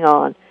just hang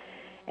on.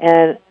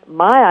 And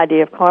my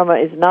idea of karma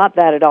is not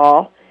that at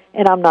all,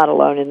 and I'm not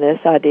alone in this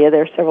idea.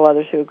 There are several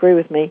others who agree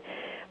with me,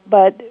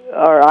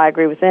 or I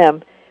agree with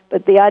them.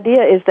 But the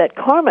idea is that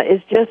karma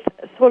is just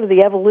sort of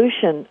the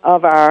evolution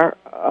of our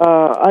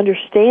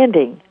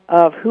understanding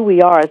of who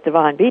we are as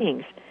divine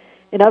beings.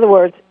 In other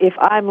words, if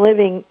I'm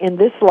living in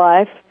this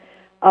life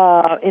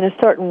in a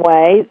certain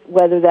way,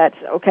 whether that's,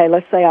 okay,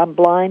 let's say I'm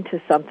blind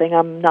to something,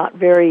 I'm not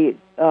very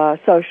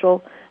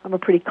social, I'm a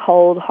pretty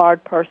cold,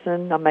 hard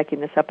person, I'm making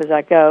this up as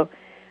I go,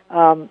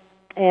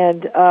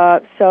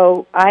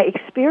 so I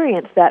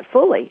experience that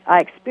fully. I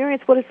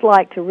experience what it's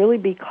like to really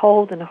be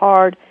cold and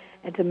hard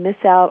and to miss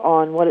out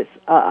on what it's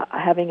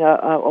having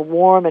a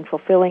warm and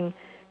fulfilling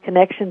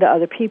connection to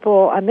other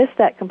people. I miss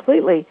that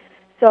completely.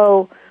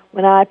 So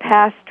when I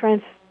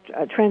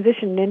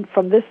transition in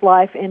from this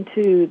life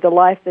into the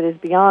life that is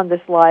beyond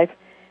this life,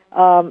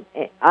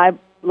 I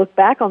look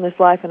back on this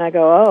life and I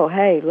go, oh,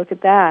 hey, look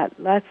at that.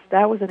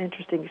 That was an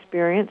interesting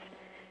experience.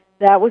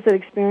 That was an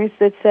experience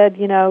that said,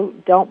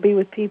 don't be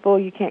with people,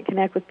 you can't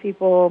connect with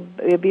people,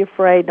 be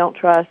afraid, don't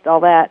trust, all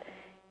that.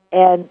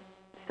 And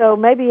so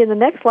maybe in the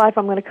next life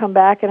I'm going to come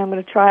back and I'm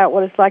going to try out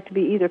what it's like to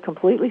be either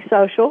completely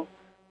social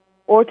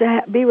or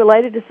to be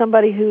related to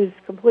somebody who's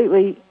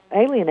completely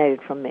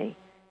alienated from me.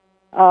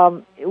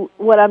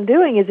 What I'm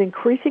doing is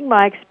increasing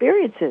my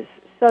experiences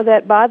so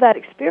that by that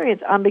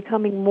experience I'm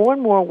becoming more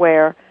and more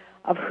aware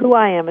of who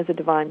I am as a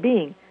divine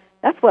being.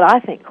 That's what I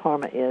think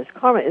karma is.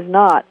 Karma is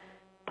not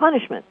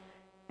punishment.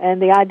 And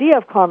the idea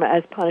of karma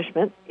as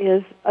punishment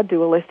is a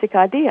dualistic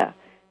idea.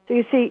 So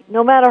you see,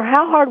 no matter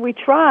how hard we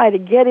try to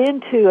get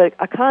into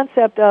a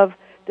concept of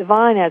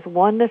divine as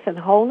oneness and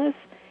wholeness,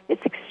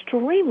 it's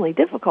extremely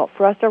difficult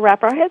for us to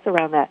wrap our heads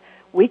around that.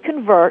 We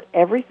convert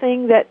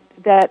everything that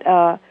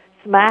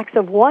smacks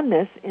of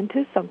oneness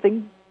into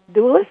something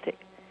dualistic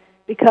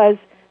because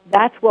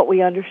that's what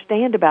we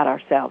understand about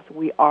ourselves.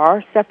 We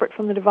are separate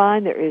from the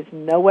divine. There is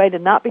no way to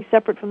not be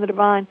separate from the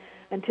divine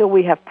until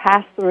we have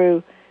passed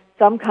through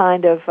some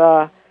kind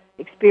of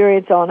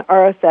experience on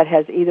earth that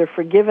has either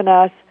forgiven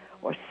us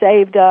or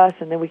saved us,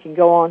 and then we can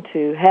go on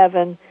to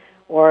heaven,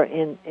 or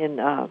in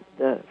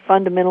the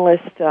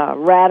fundamentalist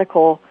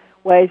radical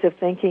ways of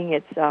thinking,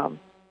 it's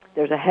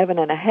there's a heaven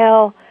and a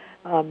hell.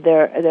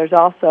 There's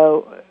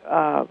also,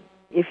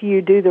 if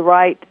you do the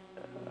right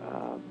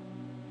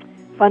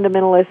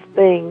fundamentalist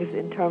things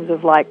in terms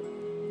of like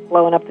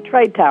blowing up the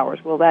trade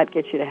towers, will that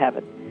get you to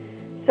heaven?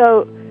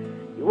 So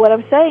what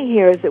I'm saying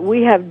here is that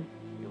we have,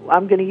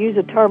 I'm going to use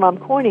a term I'm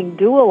coining,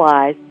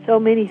 dualized so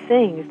many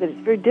things that it's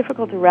very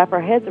difficult to wrap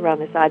our heads around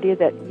this idea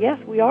that, yes,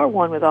 we are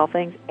one with all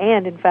things,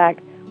 and, in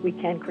fact, we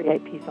can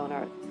create peace on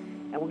earth.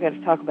 And we're going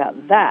to talk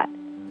about that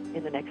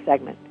in the next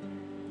segment.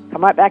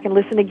 Come right back and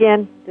listen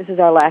again. This is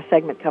our last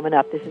segment coming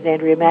up. This is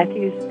Andrea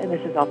Matthews, and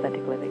this is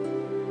Authentic Living.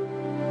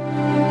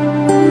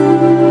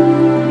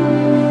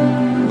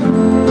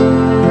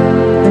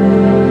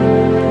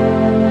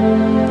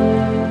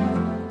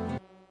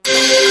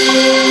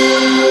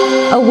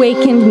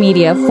 Awakened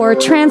Media for a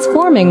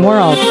transforming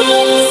world.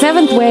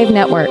 Seventh Wave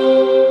Network.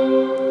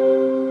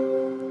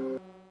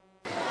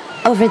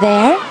 Over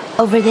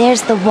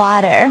there's the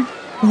water.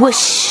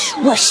 Whoosh,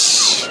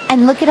 whoosh.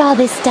 And look at all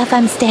this stuff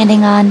I'm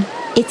standing on.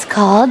 It's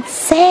called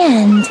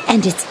sand,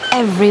 and it's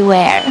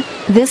everywhere.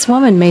 This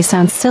woman may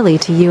sound silly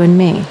to you and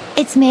me.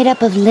 It's made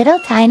up of little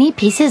tiny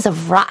pieces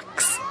of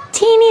rocks.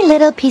 Teeny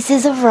little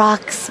pieces of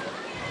rocks.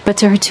 But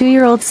to her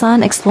 2-year-old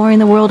son exploring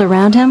the world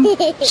around him,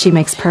 she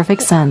makes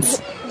perfect sense.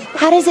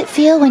 How does it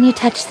feel when you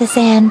touch the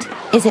sand?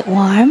 Is it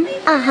warm?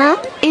 Uh-huh.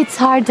 It's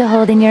hard to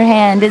hold in your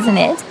hand, isn't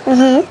it?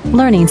 Mm-hmm.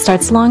 Learning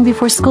starts long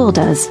before school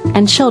does,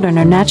 and children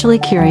are naturally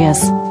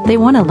curious. They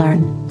want to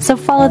learn, so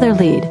follow their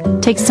lead.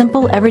 Take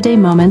simple, everyday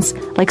moments,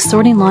 like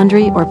sorting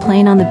laundry or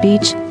playing on the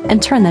beach,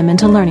 and turn them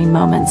into learning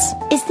moments.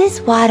 Is this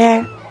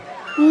water?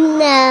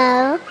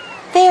 No.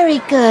 Very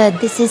good.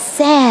 This is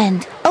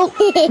sand. Oh,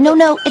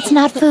 no, it's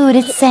not food.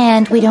 It's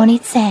sand. We don't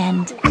eat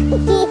sand.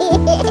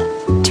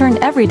 Turn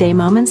everyday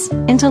moments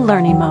into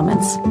learning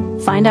moments.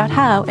 Find out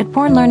how at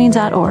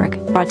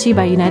bornlearning.org. Brought to you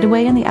by United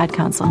Way and the Ad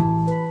Council.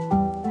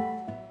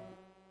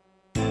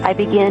 I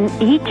begin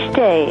each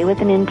day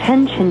with an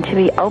intention to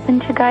be open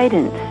to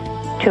guidance,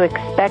 to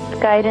expect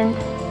guidance,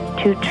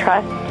 to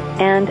trust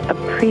and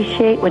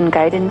appreciate when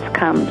guidance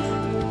comes.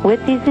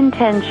 With these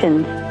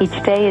intentions,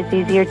 each day is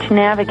easier to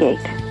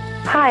navigate.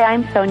 Hi,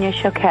 I'm Sonia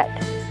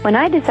Choquette. When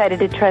I decided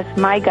to trust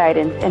my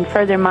guidance and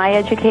further my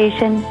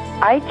education,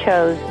 I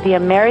chose the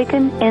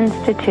American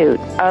Institute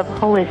of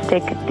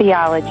Holistic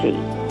Theology,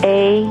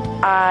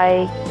 AIHT,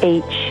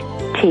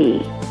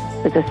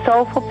 with a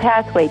soulful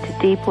pathway to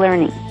deep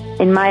learning.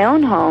 In my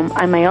own home,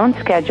 on my own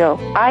schedule,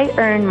 I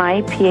earned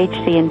my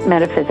PhD in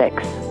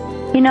metaphysics.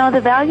 You know,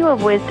 the value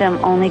of wisdom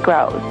only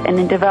grows, and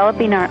in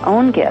developing our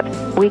own gifts,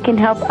 we can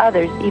help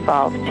others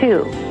evolve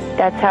too.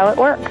 That's how it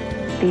works.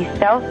 These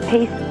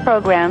self-paced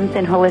programs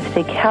in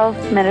holistic health,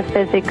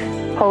 metaphysics,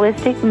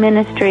 holistic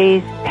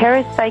ministries,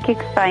 parapsychic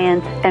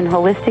science, and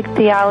holistic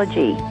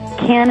theology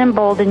can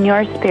embolden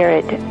your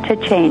spirit to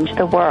change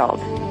the world.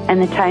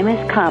 And the time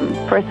has come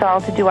for us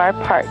all to do our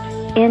part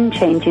in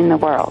changing the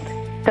world.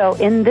 So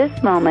in this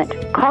moment,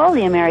 call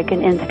the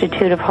American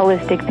Institute of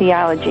Holistic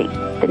Theology.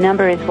 The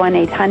number is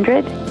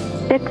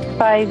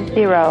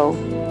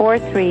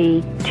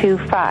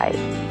 1-800-650-4325.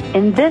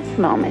 In this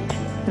moment,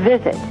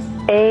 visit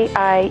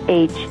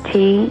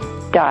aiht.edu.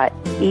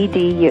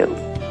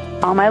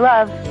 All my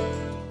love.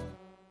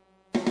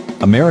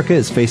 America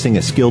is facing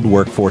a skilled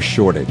workforce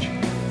shortage.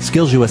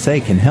 Skills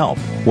USA can help.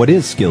 What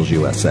is Skills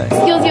USA?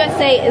 Skills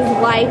USA is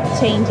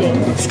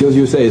life-changing. Skills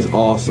USA is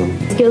awesome.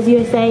 Skills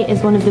USA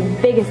is one of the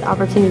biggest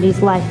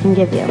opportunities life can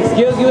give you.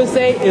 Skills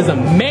USA is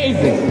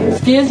amazing.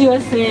 Skills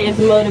USA is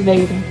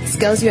motivating.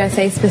 Skills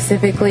USA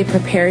specifically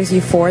prepares you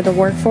for the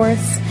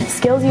workforce.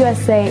 Skills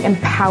USA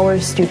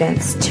empowers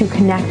students to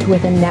connect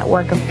with a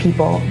network of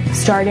people,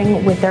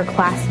 starting with their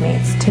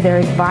classmates, to their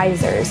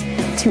advisors,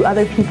 to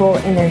other people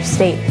in their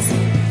states.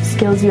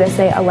 Skills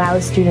USA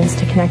allows students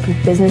to connect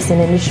with business and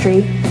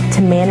industry,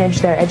 to manage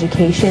their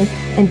education,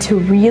 and to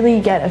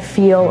really get a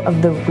feel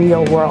of the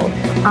real world.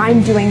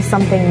 I'm doing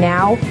something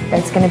now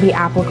that's going to be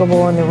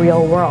applicable in the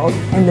real world,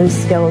 and those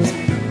skills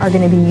are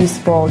going to be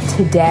useful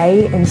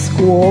today in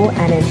school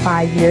and in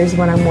 5 years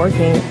when I'm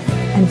working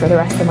and for the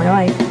rest of my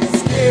life.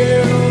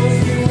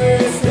 Skills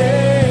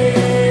USA,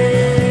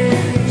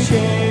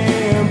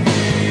 champions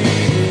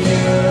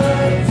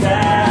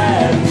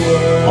at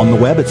work. On the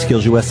web at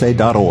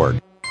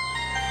skillsusa.org.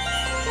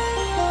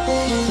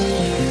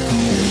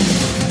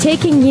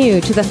 Taking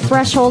you to the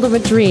threshold of a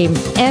dream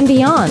and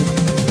beyond.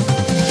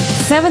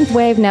 Seventh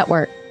Wave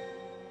Network.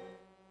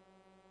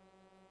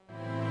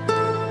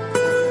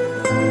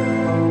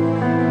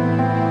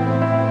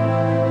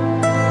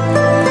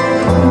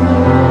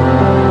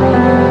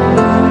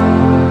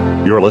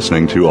 You're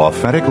listening to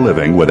Authentic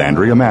Living with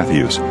Andrea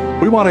Matthews.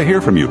 We want to hear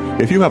from you.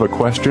 If you have a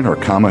question or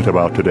comment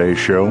about today's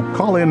show,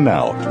 call in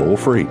now, toll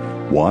free,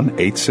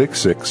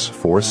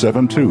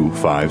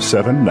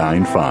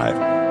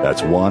 1-866-472-5795.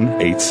 That's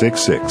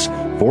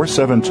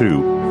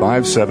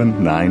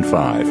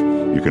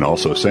 1-866-472-5795. You can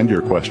also send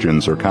your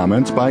questions or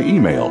comments by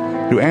email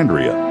to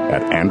Andrea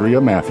at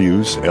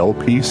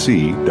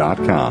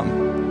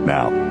AndreaMatthewsLPC.com.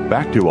 Now,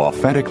 back to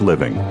Authentic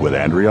Living with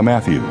Andrea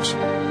Matthews.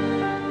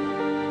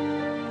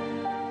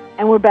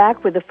 And we're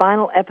back with the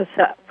final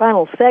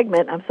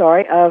segment of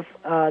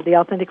the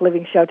Authentic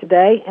Living Show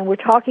today, and we're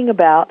talking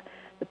about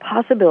the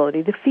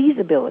possibility, the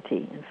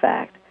feasibility, in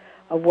fact,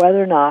 of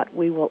whether or not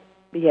we will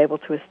be able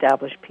to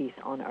establish peace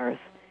on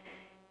earth.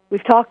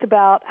 We've talked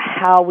about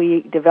how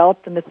we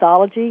developed the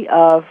mythology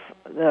of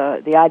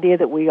the idea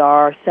that we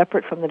are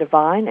separate from the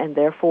divine and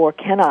therefore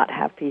cannot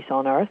have peace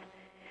on earth.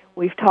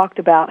 We've talked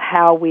about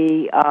how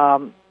we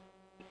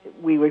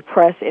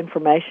repress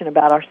information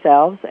about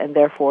ourselves and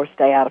therefore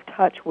stay out of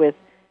touch with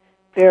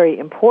very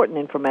important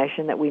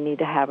information that we need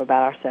to have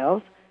about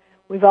ourselves.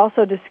 We've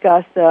also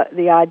discussed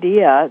the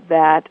idea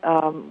that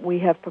we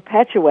have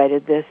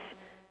perpetuated this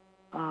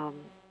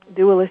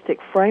dualistic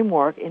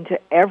framework into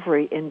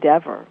every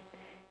endeavor.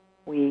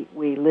 We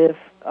live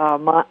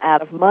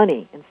out of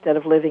money instead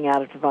of living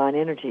out of divine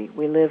energy.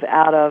 We live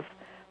out of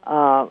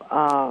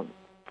a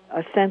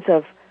sense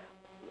of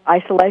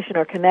isolation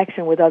or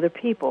connection with other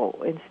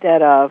people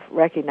instead of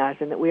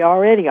recognizing that we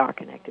already are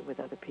connected with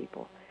other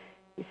people.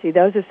 You see,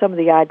 those are some of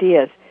the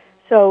ideas.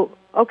 So,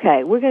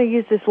 okay, we're going to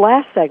use this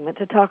last segment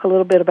to talk a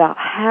little bit about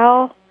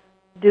how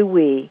do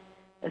we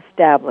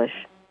establish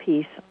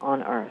peace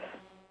on earth.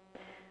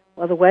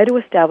 Well, the way to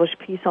establish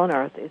peace on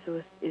earth is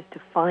to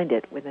find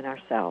it within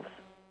ourselves.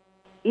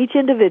 Each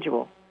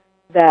individual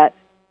that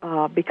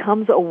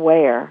becomes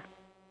aware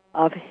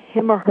of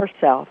him or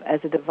herself as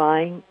a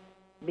divine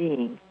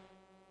being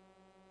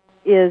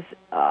is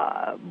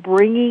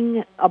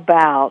bringing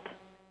about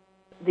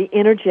the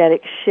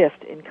energetic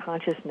shift in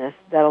consciousness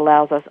that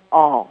allows us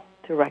all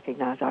to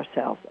recognize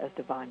ourselves as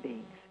divine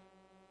beings.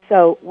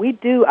 So we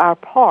do our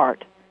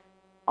part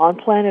on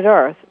planet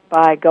Earth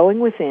by going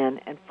within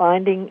and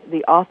finding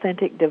the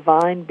authentic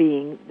divine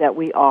being that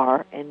we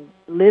are and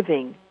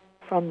living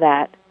from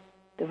that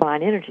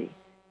divine energy.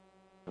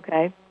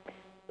 Okay?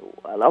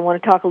 I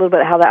want to talk a little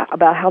bit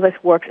about how this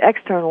works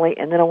externally,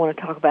 and then I want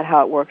to talk about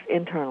how it works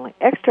internally.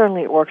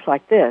 Externally, it works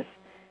like this.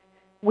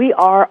 We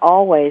are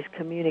always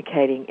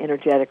communicating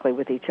energetically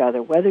with each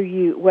other,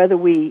 whether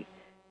we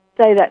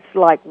say that's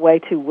like way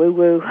too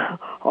woo-woo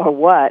or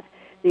what.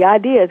 The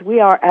idea is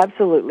we are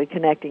absolutely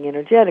connecting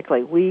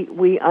energetically.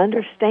 We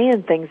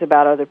understand things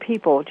about other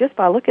people just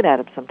by looking at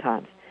them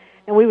sometimes.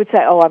 And we would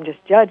say, oh, I'm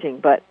just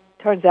judging, but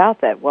it turns out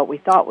that what we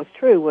thought was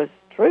true was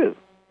true.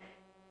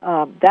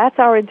 That's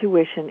our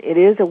intuition. It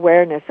is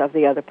awareness of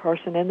the other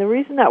person. And the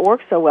reason that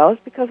works so well is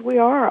because we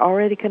are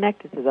already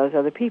connected to those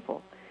other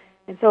people.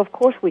 And so, of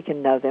course, we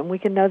can know them. We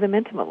can know them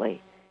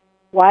intimately.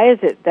 Why is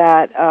it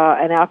that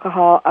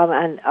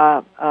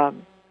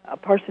a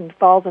person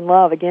falls in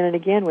love again and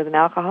again with an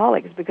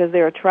alcoholic? It's because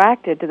they're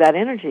attracted to that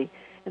energy.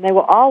 And they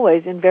will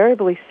always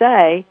invariably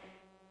say,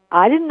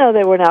 I didn't know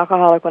they were an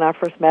alcoholic when I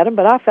first met him,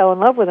 but I fell in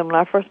love with him when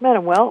I first met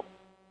him. Well,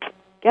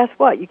 guess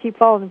what? You keep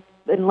falling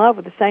in love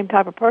with the same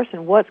type of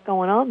person. What's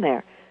going on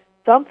there?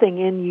 Something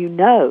in you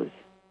knows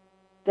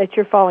that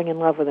you're falling in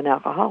love with an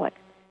alcoholic,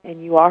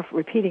 and you are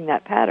repeating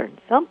that pattern.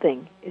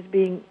 Something is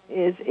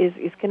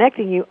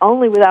connecting you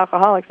only with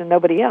alcoholics and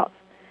nobody else.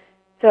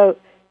 So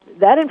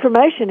that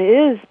information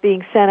is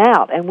being sent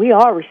out, and we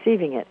are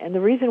receiving it. And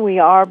the reason we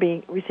are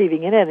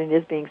receiving it and it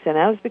is being sent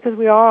out is because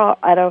we are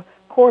at a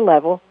core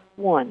level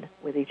one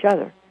with each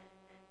other.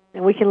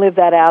 And we can live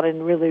that out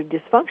in really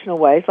dysfunctional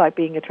ways, like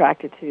being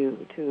attracted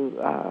to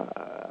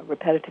a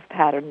repetitive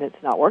pattern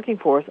that's not working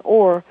for us,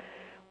 or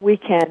we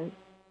can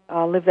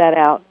live that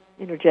out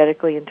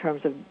energetically in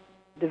terms of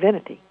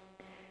divinity.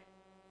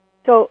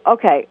 So,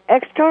 okay,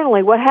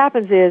 externally, what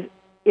happens is,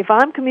 if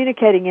I'm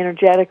communicating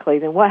energetically,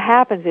 then what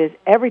happens is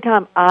every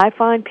time I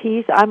find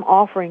peace, I'm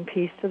offering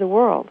peace to the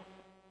world.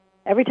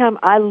 Every time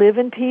I live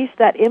in peace,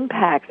 that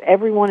impacts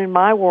everyone in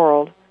my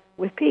world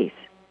with peace.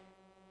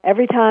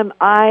 Every time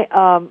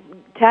I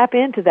tap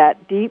into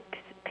that deep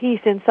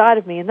peace inside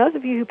of me, and those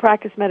of you who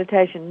practice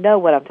meditation know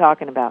what I'm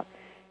talking about.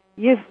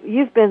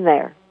 You've been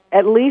there.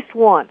 At least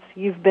once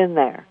you've been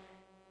there,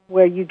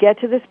 where you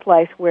get to this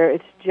place where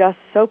it's just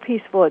so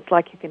peaceful, it's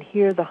like you can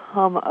hear the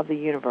hum of the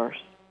universe.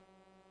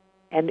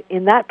 And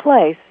in that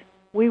place,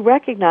 we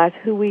recognize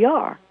who we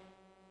are.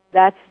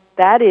 That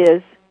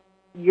is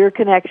your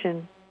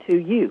connection to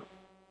you,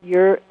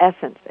 your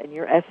essence, and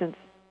your essence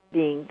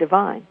being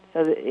divine.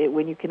 So that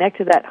when you connect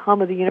to that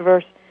hum of the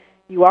universe,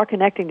 you are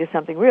connecting to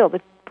something real.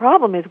 The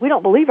problem is we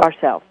don't believe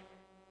ourselves,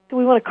 so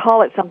we want to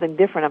call it something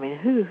different. I mean,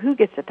 who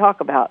gets to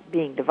talk about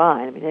being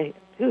divine? I mean,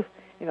 you're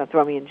going to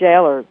throw me in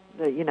jail or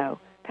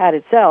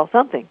padded cell,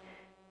 something.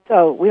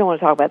 So we don't want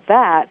to talk about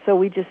that. So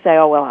we just say,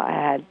 oh well,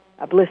 I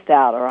blissed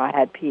out, or I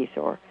had peace,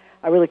 or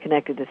I really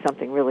connected to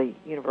something really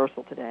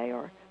universal today,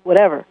 or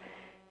whatever.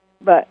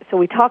 But so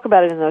we talk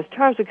about it in those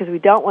terms because we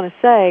don't want to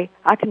say,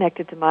 I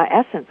connected to my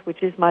essence,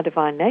 which is my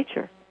divine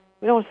nature.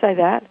 We don't want to say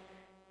that,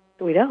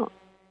 so we don't.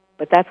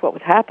 But that's what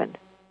was happened.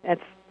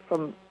 That's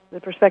from the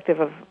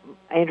perspective of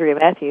Andrea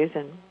Matthews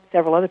and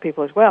several other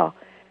people as well,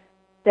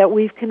 that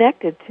we've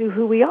connected to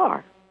who we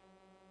are.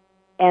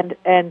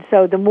 And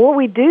so the more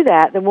we do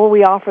that, the more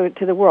we offer it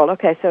to the world.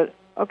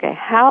 Okay,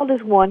 how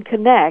does one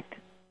connect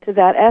to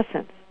that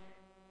essence?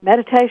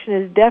 Meditation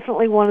is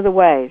definitely one of the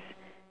ways.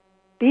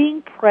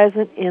 Being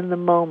present in the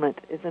moment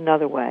is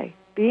another way.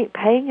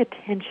 Paying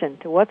attention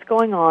to what's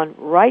going on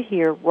right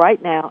here,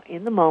 right now,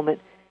 in the moment,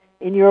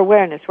 in your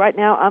awareness. Right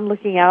now, I'm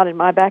looking out in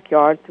my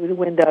backyard through the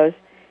windows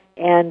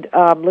and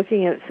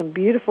looking at some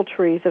beautiful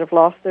trees that have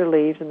lost their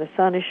leaves, and the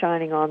sun is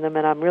shining on them,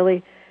 and I'm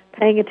really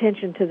paying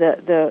attention to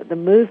the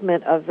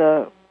movement of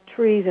the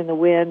trees in the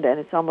wind, and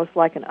it's almost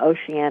like an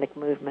oceanic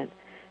movement.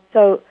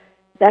 So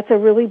that's a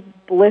really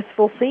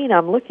blissful scene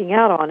I'm looking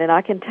out on, and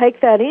I can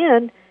take that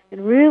in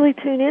and really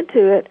tune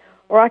into it,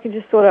 or I can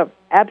just sort of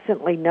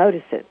absently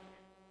notice it.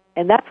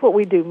 And that's what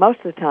we do most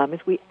of the time, is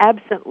we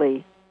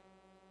absently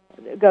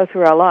go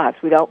through our lives.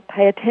 We don't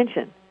pay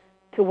attention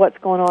to what's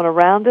going on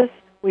around us.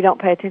 We don't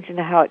pay attention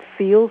to how it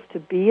feels to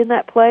be in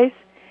that place.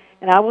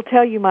 And I will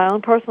tell you my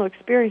own personal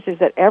experience is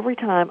that every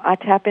time I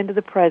tap into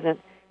the present,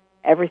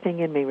 everything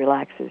in me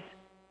relaxes.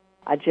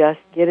 I just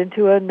get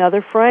into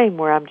another frame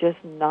where I'm just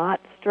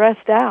not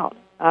stressed out.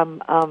 I'm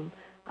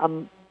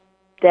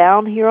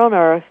down here on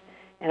earth,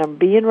 and I'm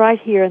being right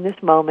here in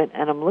this moment,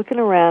 and I'm looking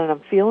around, and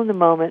I'm feeling the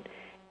moment,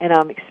 and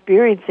I'm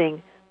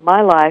experiencing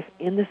my life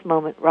in this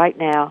moment right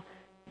now.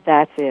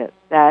 That's it.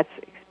 That's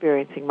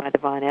experiencing my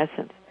divine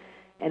essence.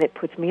 And it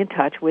puts me in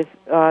touch with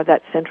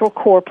that central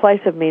core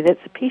place of me that's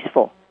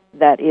peaceful.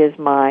 That is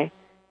my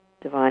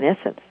divine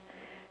essence.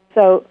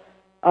 So,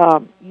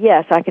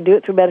 yes, I can do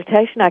it through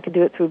meditation. I can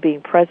do it through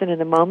being present in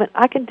the moment.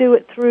 I can do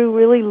it through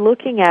really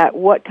looking at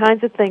what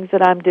kinds of things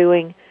that I'm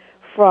doing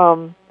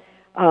from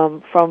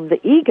the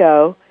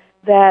ego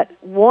that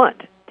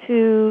want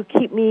to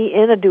keep me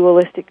in a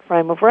dualistic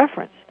frame of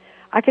reference.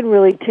 I can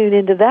really tune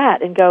into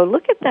that and go,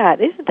 look at that.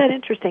 Isn't that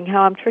interesting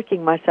how I'm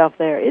tricking myself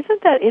there?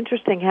 Isn't that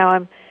interesting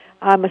how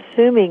I'm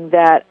assuming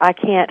that I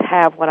can't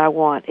have what I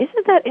want?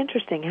 Isn't that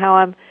interesting how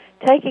I'm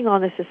taking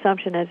on this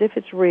assumption as if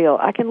it's real?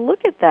 I can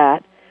look at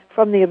that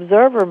from the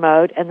observer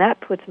mode, and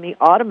that puts me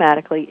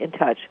automatically in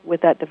touch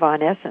with that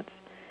divine essence.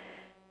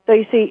 So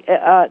you see,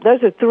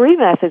 those are three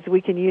methods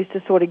we can use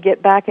to sort of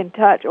get back in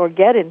touch, or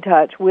get in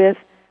touch with,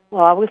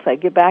 well, I would say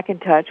get back in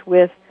touch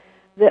with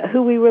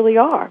who we really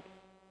are.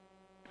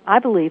 I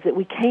believe that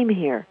we came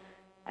here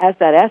as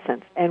that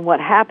essence, and what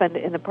happened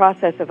in the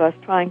process of us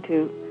trying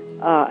to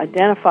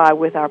identify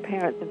with our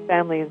parents and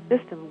family and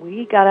system,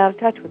 we got out of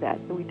touch with that.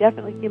 So we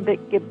definitely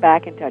can get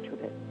back in touch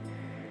with it.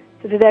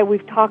 So today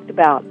we've talked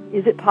about,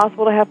 is it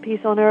possible to have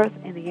peace on earth?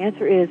 And the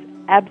answer is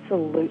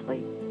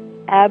absolutely.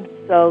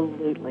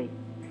 Absolutely.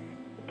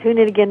 Tune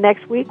in again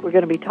next week. We're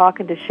going to be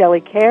talking to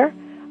Shelley Kerr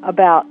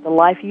about the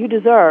life you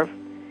deserve.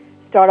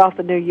 Start off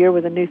the new year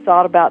with a new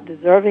thought about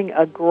deserving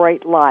a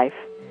great life.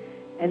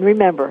 And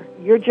remember,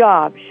 your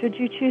job, should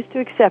you choose to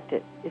accept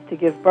it, is to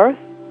give birth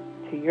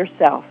to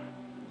yourself.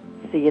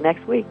 See you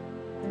next week.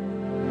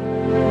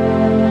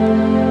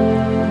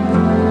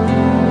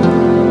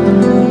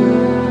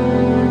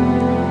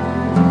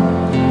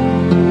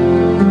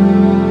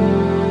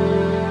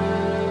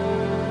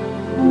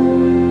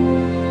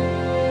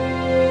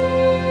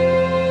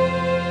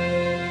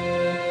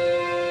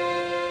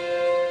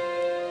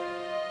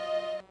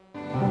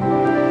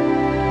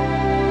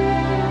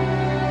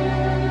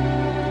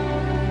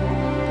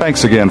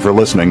 Thanks again for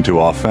listening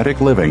to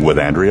Authentic Living with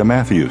Andrea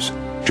Matthews.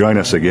 Join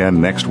us again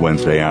next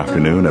Wednesday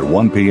afternoon at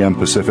 1 p.m.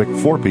 Pacific,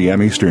 4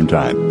 p.m. Eastern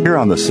Time, here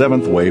on the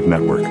Seventh Wave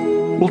Network.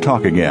 We'll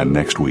talk again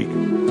next week.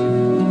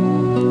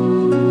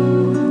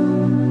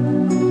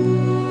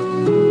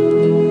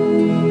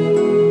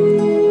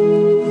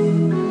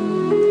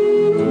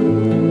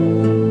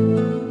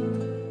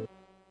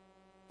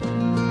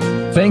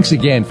 Thanks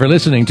again for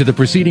listening to the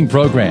preceding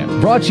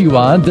program, brought to you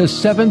on the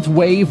Seventh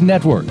Wave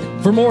Network.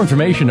 For more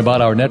information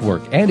about our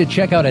network and to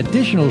check out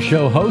additional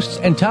show hosts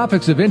and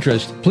topics of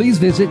interest, please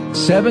visit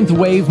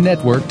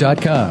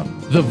seventhwavenetwork.com.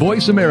 The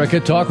Voice America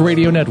Talk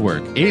Radio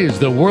Network is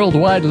the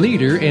worldwide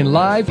leader in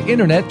live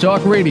Internet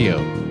talk radio.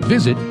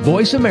 Visit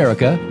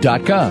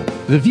voiceamerica.com.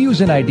 The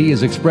views and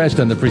ideas expressed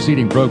on the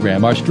preceding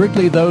program are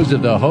strictly those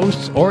of the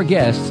hosts or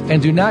guests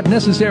and do not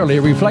necessarily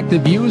reflect the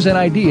views and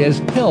ideas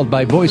held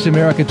by Voice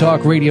America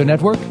Talk Radio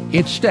Network,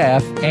 its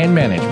staff, and management.